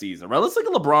LeBron last season, right? Let's look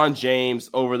at LeBron James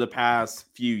over the past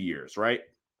few years, right?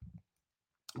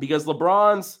 Because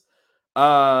LeBron's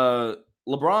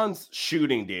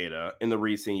shooting data in the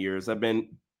recent years have been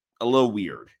a little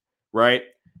weird, right?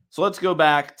 So let's go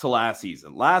back to last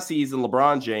season. Last season,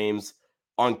 LeBron James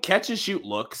on catch and shoot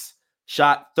looks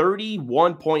shot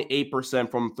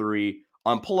 31.8% from three.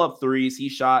 On pull-up threes, he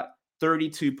shot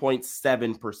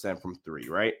 32.7% from three,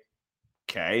 right?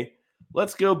 Okay.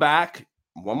 Let's go back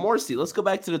one more season. Let's go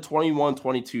back to the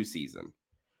 21-22 season,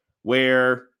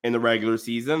 where in the regular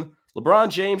season, LeBron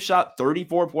James shot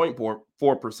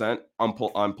 34.4% on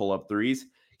pull-up threes.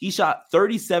 He shot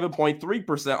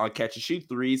 37.3% on catch-and-shoot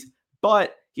threes.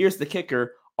 But here's the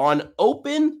kicker. On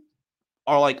open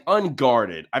or like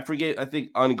unguarded, I think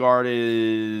unguarded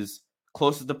is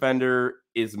closest defender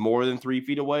is more than 3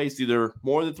 feet away. It's either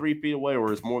more than 3 feet away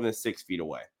or is more than 6 feet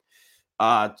away.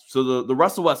 So the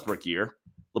Russell Westbrook year,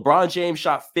 LeBron James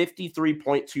shot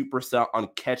 53.2% on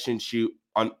catch and shoot,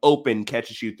 on open catch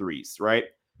and shoot threes, right?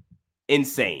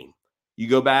 Insane. You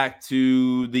go back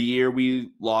to the year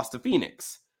we lost to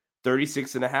Phoenix,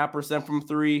 36.5% from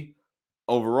three.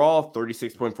 Overall,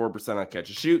 36.4% on catch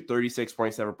and shoot,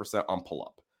 36.7% on pull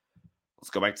up. Let's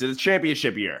go back to the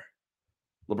championship year.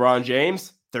 LeBron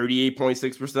James,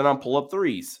 38.6% on pull up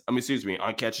threes. On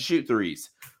catch and shoot threes.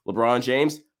 LeBron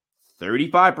James,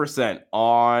 35%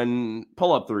 on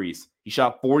pull up threes. He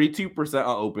shot 42%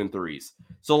 on open threes.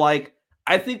 So, like,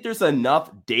 I think there's enough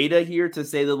data here to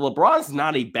say that LeBron's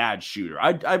not a bad shooter.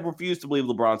 I refuse to believe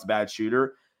LeBron's a bad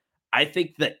shooter. I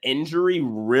think the injury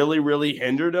really, really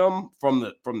hindered him from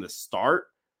the start,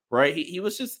 right? He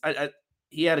was just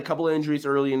he had a couple of injuries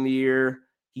early in the year.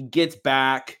 He gets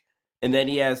back, and then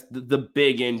he has the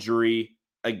big injury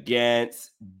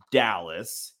against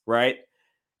Dallas, right?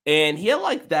 And he had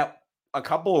like a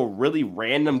couple of really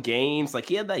random games. Like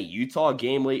he had that Utah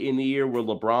game late in the year where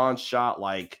LeBron shot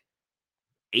like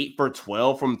 8 for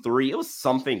 12 from three. It was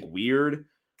something weird.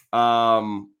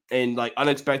 And like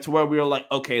unexpected where we were like,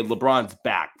 okay, LeBron's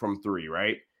back from three,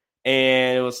 right?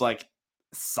 And it was like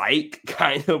psych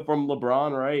kind of from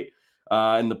LeBron, right?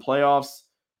 In the playoffs,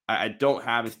 I don't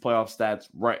have his playoff stats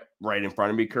right in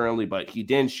front of me currently, but he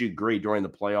didn't shoot great during the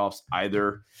playoffs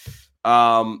either.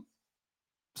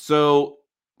 So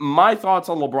my thoughts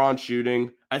on LeBron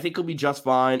shooting, I think he'll be just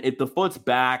fine. If the foot's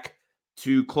back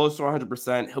to close to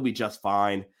 100%, he'll be just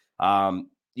fine.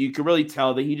 You can really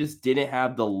tell that he just didn't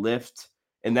have the lift.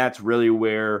 And that's really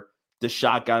where the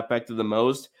shot got affected the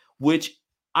most, which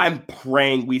I'm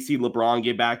praying we see LeBron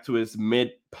get back to his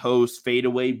mid-post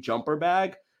fadeaway jumper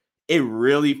bag. It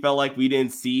really felt like we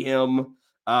didn't see him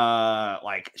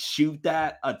like shoot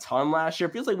that a ton last year.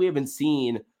 It feels like we haven't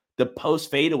seen the post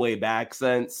fadeaway back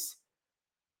since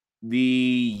the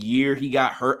year he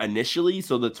got hurt initially.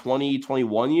 So the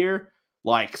 2021 year.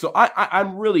 Like, so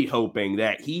I'm really hoping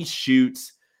that he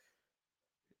shoots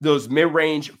those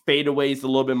mid-range fadeaways a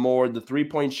little bit more. The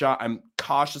three-point shot, I'm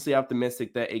cautiously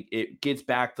optimistic that it gets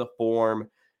back to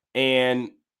form. And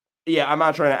yeah, I'm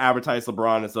not trying to advertise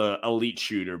LeBron as an elite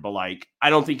shooter, but like, I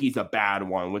don't think he's a bad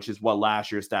one, which is what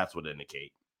last year's stats would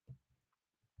indicate.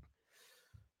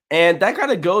 And that kind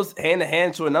of goes hand in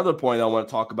hand to another point I want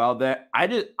to talk about, that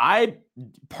I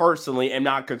personally am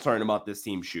not concerned about this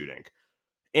team shooting.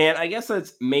 And I guess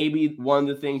that's maybe one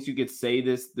of the things you could say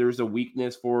there's a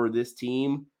weakness for this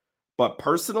team. But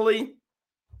personally,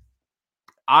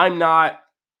 I'm not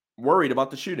worried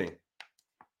about the shooting.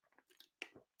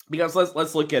 Because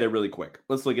let's look at it really quick.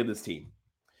 Let's look at this team.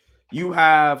 You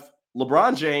have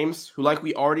LeBron James, who, like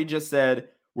we already just said,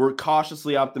 we're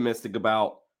cautiously optimistic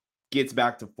about, gets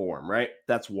back to form, right?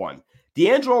 That's one.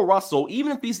 D'Angelo Russell,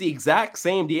 even if he's the exact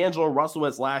same D'Angelo Russell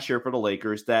as last year for the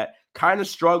Lakers, that kind of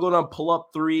struggled on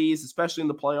pull-up threes, especially in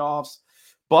the playoffs,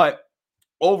 but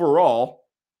overall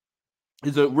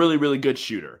is a really, really good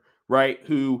shooter, right?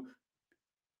 Who,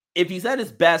 if he's at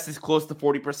his best, is close to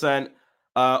 40%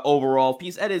 overall. If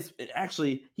he's at his,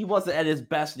 actually, he wasn't at his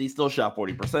best, and he still shot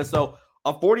 40%. So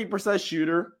a 40%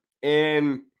 shooter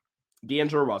in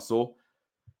D'Angelo Russell,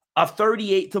 a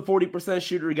 38 to 40%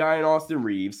 shooter guy in Austin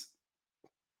Reeves.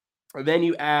 And then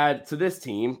you add to this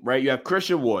team, right? You have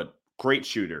Christian Wood, great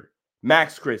shooter.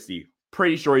 Max Christie,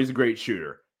 pretty sure he's a great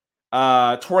shooter.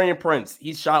 Taurean Prince,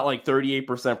 he's shot like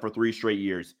 38% for 3 straight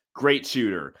years. Great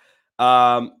shooter.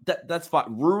 That's fine.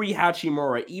 Rui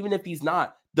Hachimura, even if he's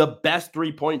not the best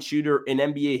 3-point shooter in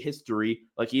NBA history,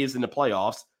 like he is in the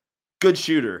playoffs, good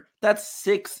shooter. That's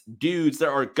 6 dudes that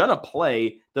are gonna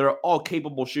play that are all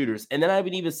capable shooters. And then I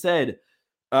haven't even said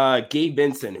Gabe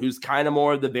Vincent, who's kind of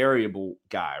more of the variable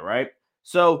guy, right?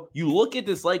 So you look at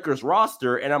this Lakers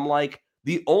roster, and I'm like,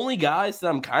 the only guys that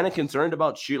I'm kind of concerned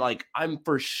about I'm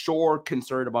for sure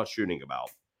concerned about shooting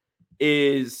about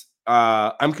is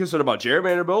I'm concerned about Jarred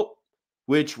Vanderbilt,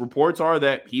 which reports are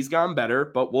that he's gotten better,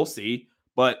 but we'll see.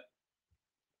 But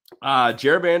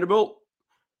Jarred Vanderbilt,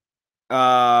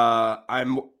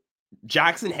 I'm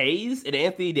Jackson Hayes and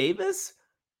Anthony Davis.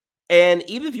 And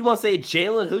even if you want to say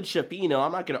Jalen Hood-Schifino,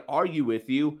 I'm not going to argue with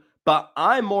you, but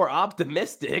I'm more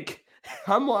optimistic.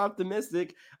 I'm more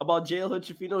optimistic about Jalen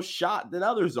Hood-Schifino's shot than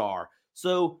others are.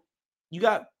 So you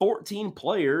got 14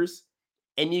 players,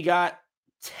 and you got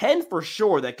 10 for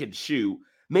sure that could shoot.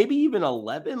 Maybe even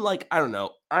 11. Like, I don't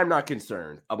know. I'm not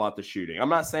concerned about the shooting. I'm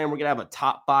not saying we're going to have a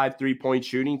top 5 3-point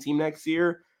shooting team next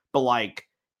year, but like,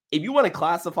 if you want to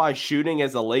classify shooting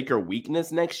as a Laker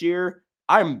weakness next year,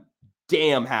 I'm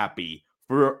damn happy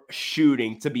for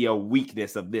shooting to be a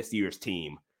weakness of this year's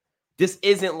team. This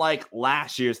isn't like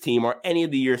last year's team or any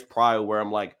of the years prior where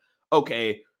I'm like,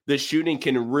 okay, the shooting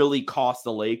can really cost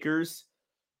the Lakers.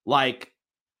 Like,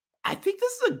 I think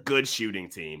this is a good shooting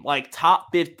team, like top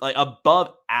 50, like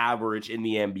above average in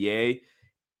the NBA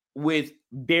with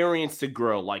variance to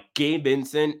grow. Like Gabe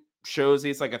Vincent shows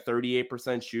he's like a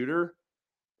 38% shooter.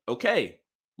 Okay,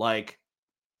 like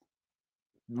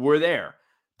we're there.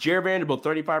 Jarred Vanderbilt,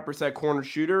 35% corner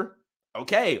shooter.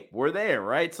 Okay, we're there,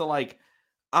 right? So like,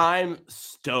 I'm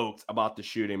stoked about the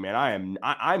shooting, man.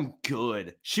 I'm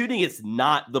good. Shooting is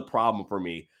not the problem for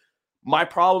me. My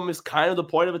problem is kind of the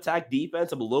point of attack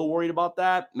defense. I'm a little worried about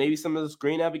that. Maybe some of the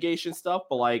screen navigation stuff,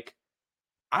 but like,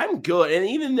 I'm good. And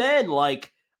even then,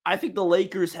 like, I think the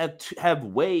Lakers have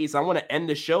ways. I want to end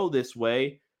the show this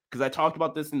way because I talked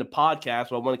about this in the podcast,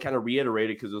 so I want to kind of reiterate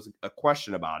it because there was a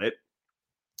question about it.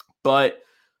 But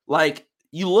like,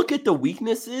 you look at the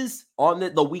weaknesses on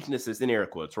the weaknesses in air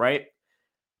quotes, right?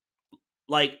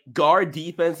 Like, guard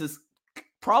defense is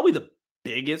probably the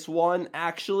biggest one,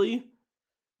 actually.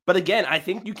 But again, I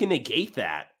think you can negate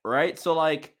that, right? So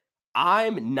like,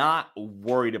 I'm not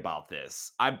worried about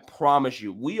this. I promise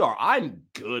you, I'm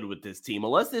good with this team.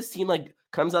 Unless this team like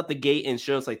comes out the gate and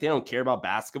shows like they don't care about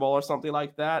basketball or something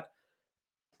like that.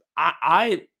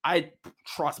 I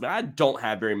trust me, I don't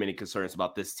have very many concerns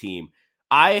about this team.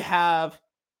 I have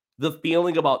the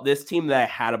feeling about this team that I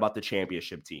had about the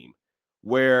championship team,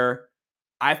 where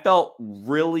I felt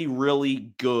really,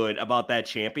 really good about that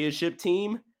championship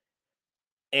team.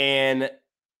 And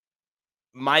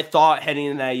my thought heading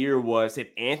into that year was, if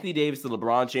Anthony Davis and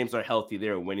LeBron James are healthy,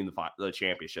 they're winning the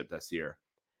championship this year.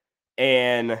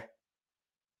 And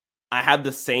I have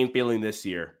the same feeling this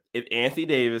year. If Anthony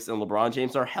Davis and LeBron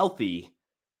James are healthy,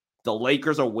 the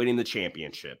Lakers are winning the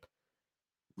championship.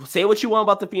 Say what you want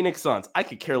about the Phoenix Suns. I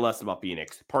could care less about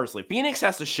Phoenix, personally. Phoenix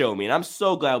has to show me, and I'm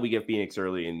so glad we get Phoenix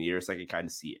early in the year so I can kind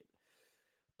of see it.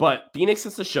 But Phoenix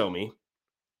has to show me.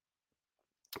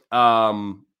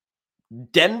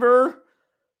 Denver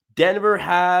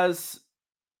has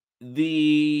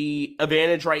the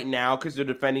advantage right now because they're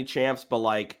defending champs, but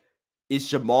like, is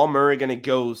Jamal Murray going to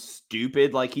go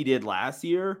stupid like he did last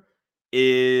year?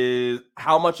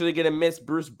 How much are they going to miss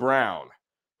Bruce Brown,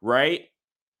 right?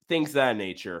 Things of that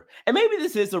nature. And maybe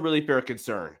this is a really fair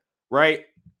concern, right?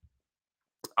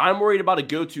 I'm worried about a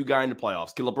go-to guy in the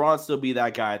playoffs. Can LeBron still be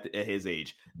that guy at his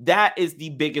age? That is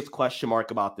the biggest question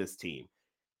mark about this team.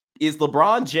 Is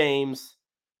LeBron James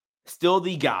still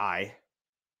the guy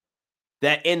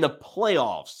that in the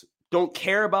playoffs don't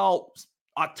care about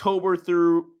October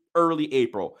through early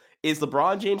April? Is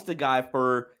LeBron James the guy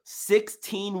for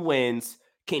 16 wins?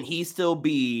 Can he still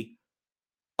be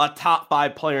a top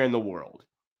 5 player in the world?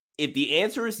 if the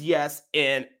answer is yes,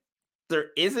 and there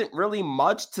isn't really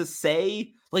much to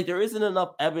say, like there isn't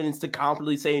enough evidence to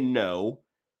confidently say no.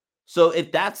 So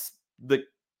if that's the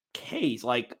case,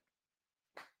 like,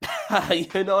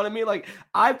 you know what I mean? Like,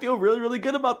 I feel really, really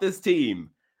good about this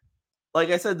team. Like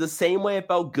I said, the same way I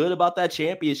felt good about that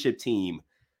championship team.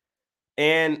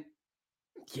 And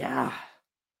yeah.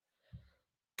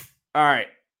 All right.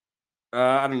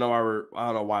 I don't know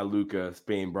why Luca is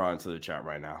being brought into the chat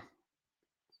right now.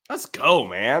 Let's go,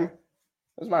 man.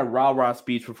 That's my rah-rah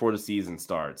speech before the season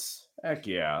starts. Heck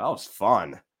yeah, that was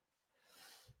fun.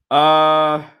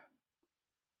 Yeah,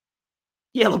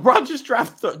 LeBron just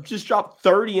dropped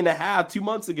 30.5 2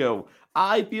 months ago.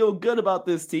 I feel good about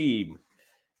this team.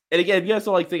 And again, if you guys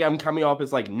don't think I'm coming off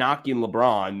as knocking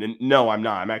LeBron, no, I'm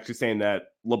not. I'm actually saying that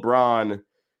LeBron,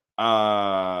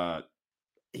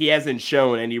 he hasn't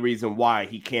shown any reason why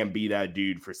he can't be that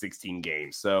dude for 16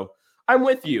 games. So I'm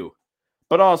with you.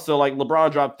 But also,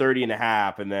 LeBron dropped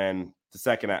 30.5, and then the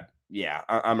second, I'm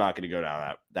not going to go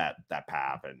down that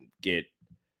path and get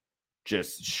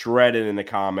just shredded in the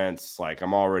comments.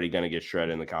 I'm already going to get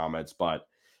shredded in the comments. But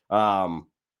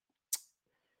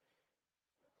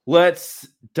let's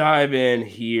dive in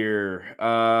here. You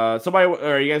guys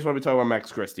want to talk about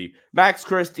Max Christie? Max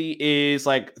Christie is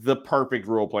the perfect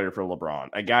role player for LeBron.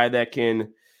 A guy that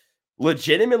can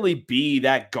legitimately be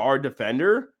that guard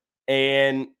defender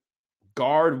and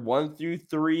guard 1 through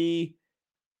 3.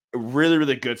 Really,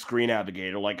 really good screen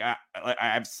navigator.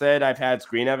 I've said, I've had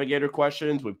screen navigator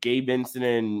questions with Gabe Vincent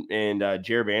and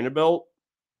Jared Vanderbilt.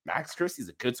 Max Christie's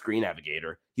a good screen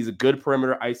navigator. He's a good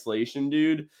perimeter isolation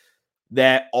dude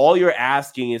that all you're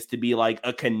asking is to be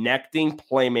a connecting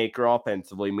playmaker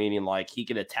offensively, meaning he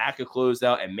can attack a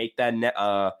closeout and make that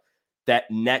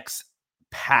next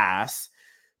pass,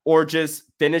 or just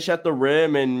finish at the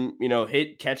rim and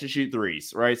hit, catch and shoot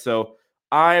threes, right? So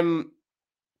I'm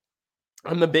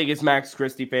the biggest Max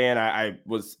Christie fan. I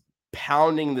was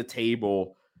pounding the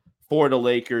table for the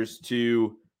Lakers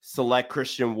to select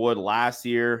Christian Wood last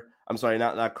year. I'm sorry,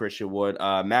 not Christian Wood,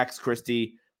 Max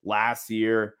Christie last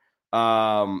year.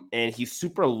 And he's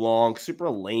super long, super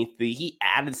lengthy. He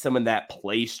added some of that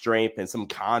play strength and some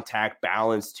contact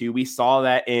balance too. We saw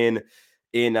that in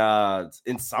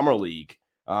summer league.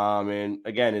 And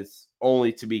again, it's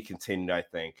only to be continued, I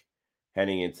think,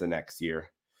 heading into next year.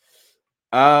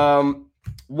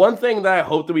 One thing that I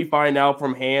hope that we find out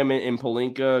from Ham and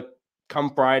Pelinka come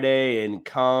Friday and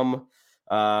come,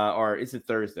 or is it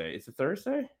Thursday? Is it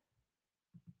Thursday?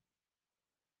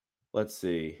 Let's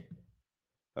see.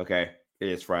 Okay, it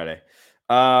is Friday.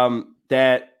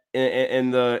 That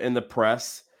in the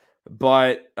press,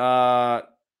 but I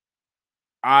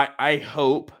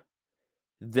hope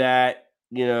that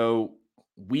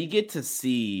we get to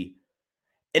see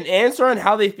an answer on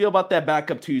how they feel about that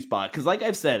backup 2 spot. Because like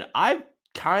I've said, I've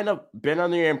kind of been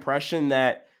under the impression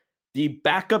that the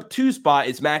backup 2 spot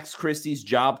is Max Christie's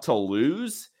job to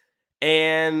lose.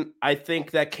 And I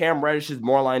think that Cam Reddish is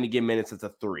more aligned to get minutes as a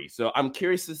 3. So I'm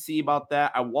curious to see about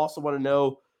that. I also want to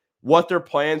know what their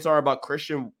plans are about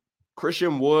Christian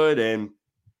Wood and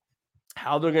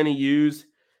how they're going to use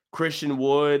Christian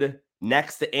Wood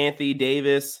next to Anthony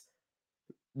Davis,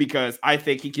 because I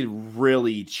think he could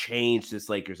really change this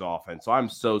Lakers offense. So I'm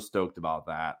so stoked about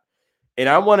that. And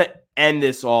I want to end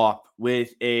this off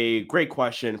with a great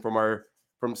question from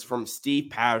Steve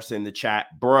Patterson in the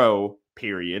chat. Bro,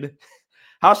 period.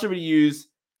 How should we use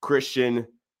Christian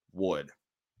Wood?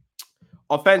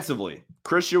 Offensively,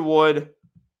 Christian Wood,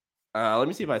 let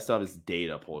me see if I still have his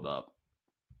data pulled up.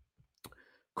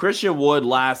 Christian Wood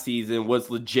last season was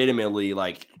legitimately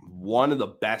one of the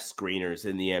best screeners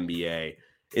in the NBA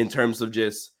in terms of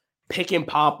just pick and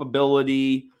pop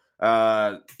ability,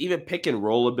 even pick and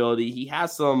roll ability. He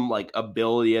has some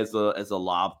ability as a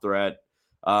lob threat.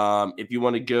 If you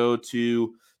want to go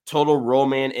to total roll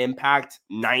man impact,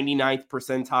 99th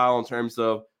percentile in terms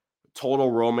of total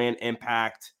roll man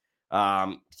impact.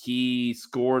 He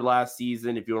scored last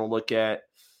season. If you want to look at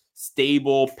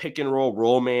stable pick and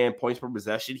roll man points per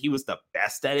possession, he was the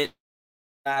best at it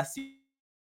last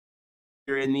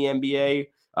year in the NBA.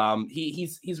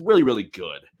 He's really, really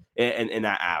good in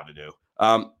that avenue.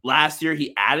 Last year,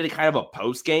 he added a kind of a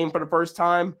post game for the first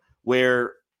time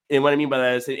and what I mean by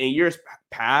that is in years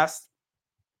past,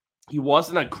 he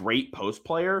wasn't a great post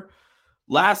player.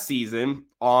 Last season,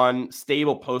 on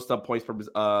stable post-up points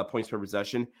per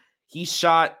possession, he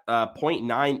shot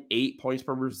 0.98 points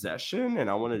per possession. And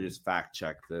I want to just fact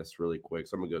check this really quick.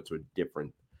 So I'm going to go to a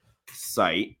different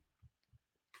site.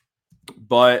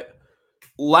 But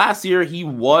last year, he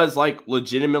was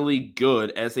legitimately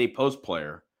good as a post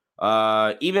player.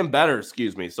 Even better,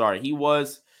 he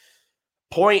was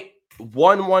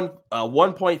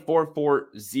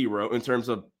 1.440 in terms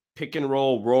of pick and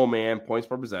roll man points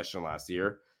per possession last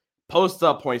year. Post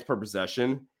up points per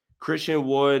possession. Christian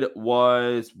Wood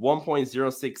was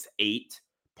 1.068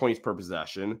 points per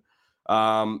possession.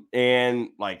 And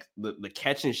like the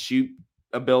catch and shoot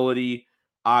ability,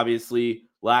 obviously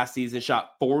last season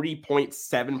shot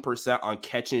 40.7% on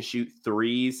catch and shoot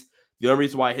threes. The only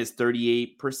reason why his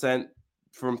 38%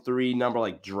 from three number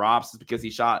like drops is because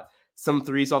he shot some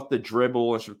threes off the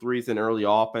dribble and some threes in early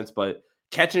offense, but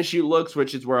catch and shoot looks,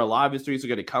 which is where a lot of his threes are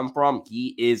going to come from,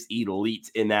 he is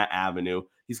elite in that avenue.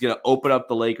 He's going to open up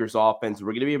the Lakers offense.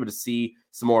 We're going to be able to see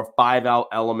some more 5-out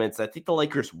elements. I think the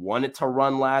Lakers wanted to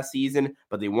run last season,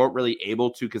 but they weren't really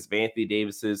able to because of Anthony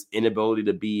Davis's inability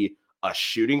to be a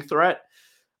shooting threat.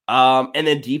 And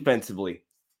then defensively,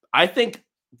 I think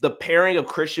the pairing of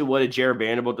Christian Wood and Jarred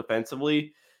Vanderbilt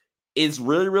defensively is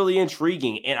really, really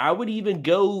intriguing. And I would even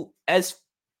go as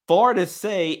far to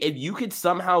say if you could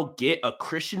somehow get a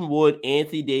Christian Wood,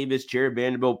 Anthony Davis, Jarred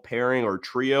Vanderbilt pairing or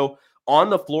trio on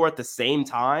the floor at the same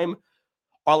time,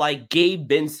 or like Gabe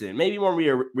Vincent, maybe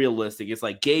more realistic. It's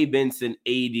like Gabe Vincent,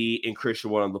 AD, and Christian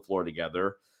Wood on the floor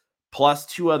together, plus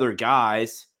two other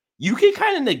guys. You can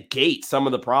kind of negate some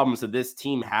of the problems that this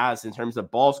team has in terms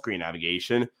of ball screen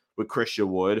navigation with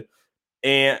Christian Wood,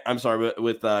 and I'm sorry,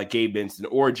 with Gabe Vincent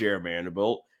or Jarred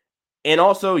Vanderbilt, and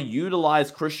also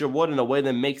utilize Christian Wood in a way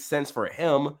that makes sense for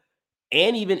him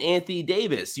and even Anthony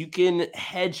Davis. You can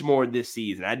hedge more this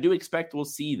season. I do expect we'll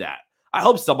see that. I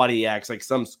hope somebody asks like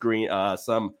some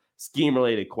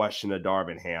scheme-related question to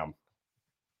Darvin Ham.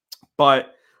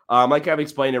 But like I've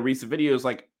explained in recent videos,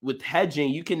 like with hedging,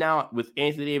 you can now, with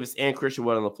Anthony Davis and Christian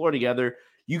Wood on the floor together,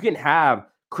 you can have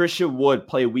Christian Wood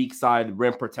play weak side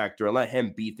rim protector and let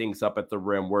him beat things up at the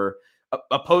rim, where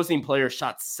opposing players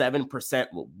shot 7%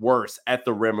 worse at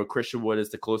the rim, where Christian Wood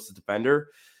is the closest defender,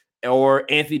 or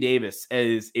Anthony Davis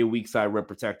as a weak side rim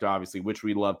protector, obviously, which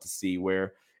we love to see,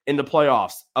 where in the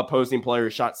playoffs, opposing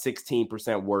players shot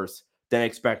 16% worse than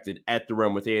expected at the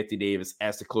rim with Anthony Davis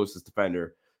as the closest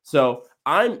defender. So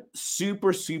I'm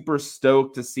super, super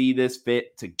stoked to see this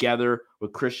fit together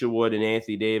with Christian Wood and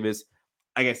Anthony Davis.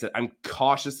 Like I said, I'm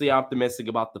cautiously optimistic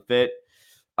about the fit.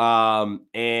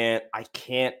 And I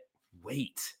can't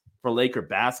wait for Laker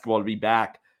basketball to be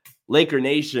back. Laker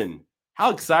Nation, how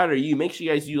excited are you? Make sure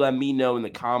you guys let me know in the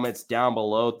comments down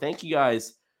below. Thank you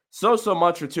guys so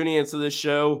much for tuning into this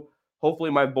show. Hopefully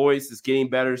my voice is getting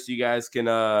better so you guys can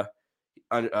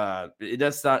it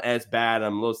does sound as bad.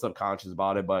 I'm a little subconscious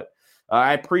about it, but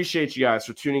I appreciate you guys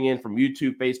for tuning in from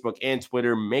YouTube, Facebook, and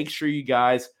Twitter. Make sure you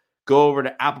guys go over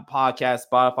to Apple Podcasts,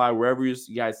 Spotify, wherever you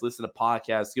guys listen to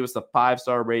podcasts. Give us a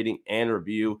 5-star rating and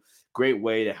review. Great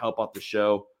way to help out the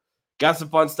show. Got some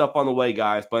fun stuff on the way,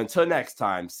 guys. But until next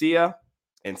time, see ya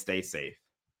and stay safe.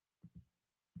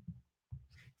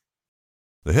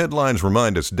 The headlines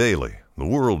remind us daily the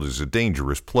world is a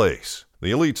dangerous place.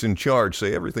 The elites in charge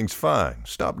say everything's fine.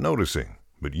 Stop noticing.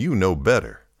 But you know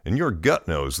better. And your gut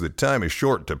knows that time is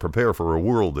short to prepare for a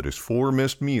world that is 4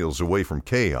 missed meals away from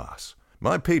chaos.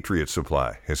 My Patriot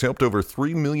Supply has helped over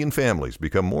 3 million families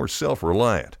become more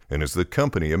self-reliant and is the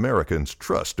company Americans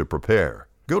trust to prepare.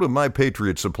 Go to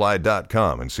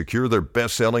MyPatriotSupply.com and secure their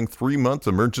best-selling 3-month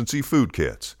emergency food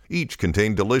kits. Each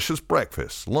contain delicious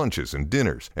breakfasts, lunches, and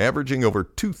dinners, averaging over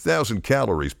 2,000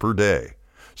 calories per day.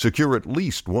 Secure at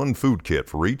least 1 food kit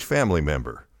for each family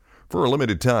member. For a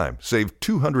limited time, save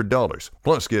 $200,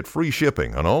 plus get free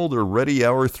shipping on all their Ready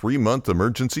Hour 3-month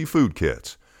emergency food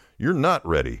kits. You're not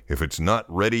ready if it's not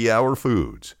Ready Hour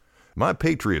Foods. My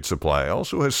Patriot Supply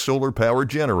also has solar power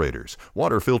generators,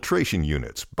 water filtration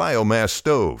units, biomass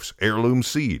stoves, heirloom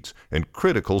seeds, and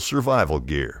critical survival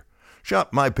gear.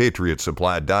 Shop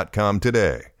MyPatriotSupply.com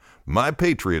today.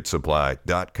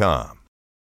 MyPatriotSupply.com.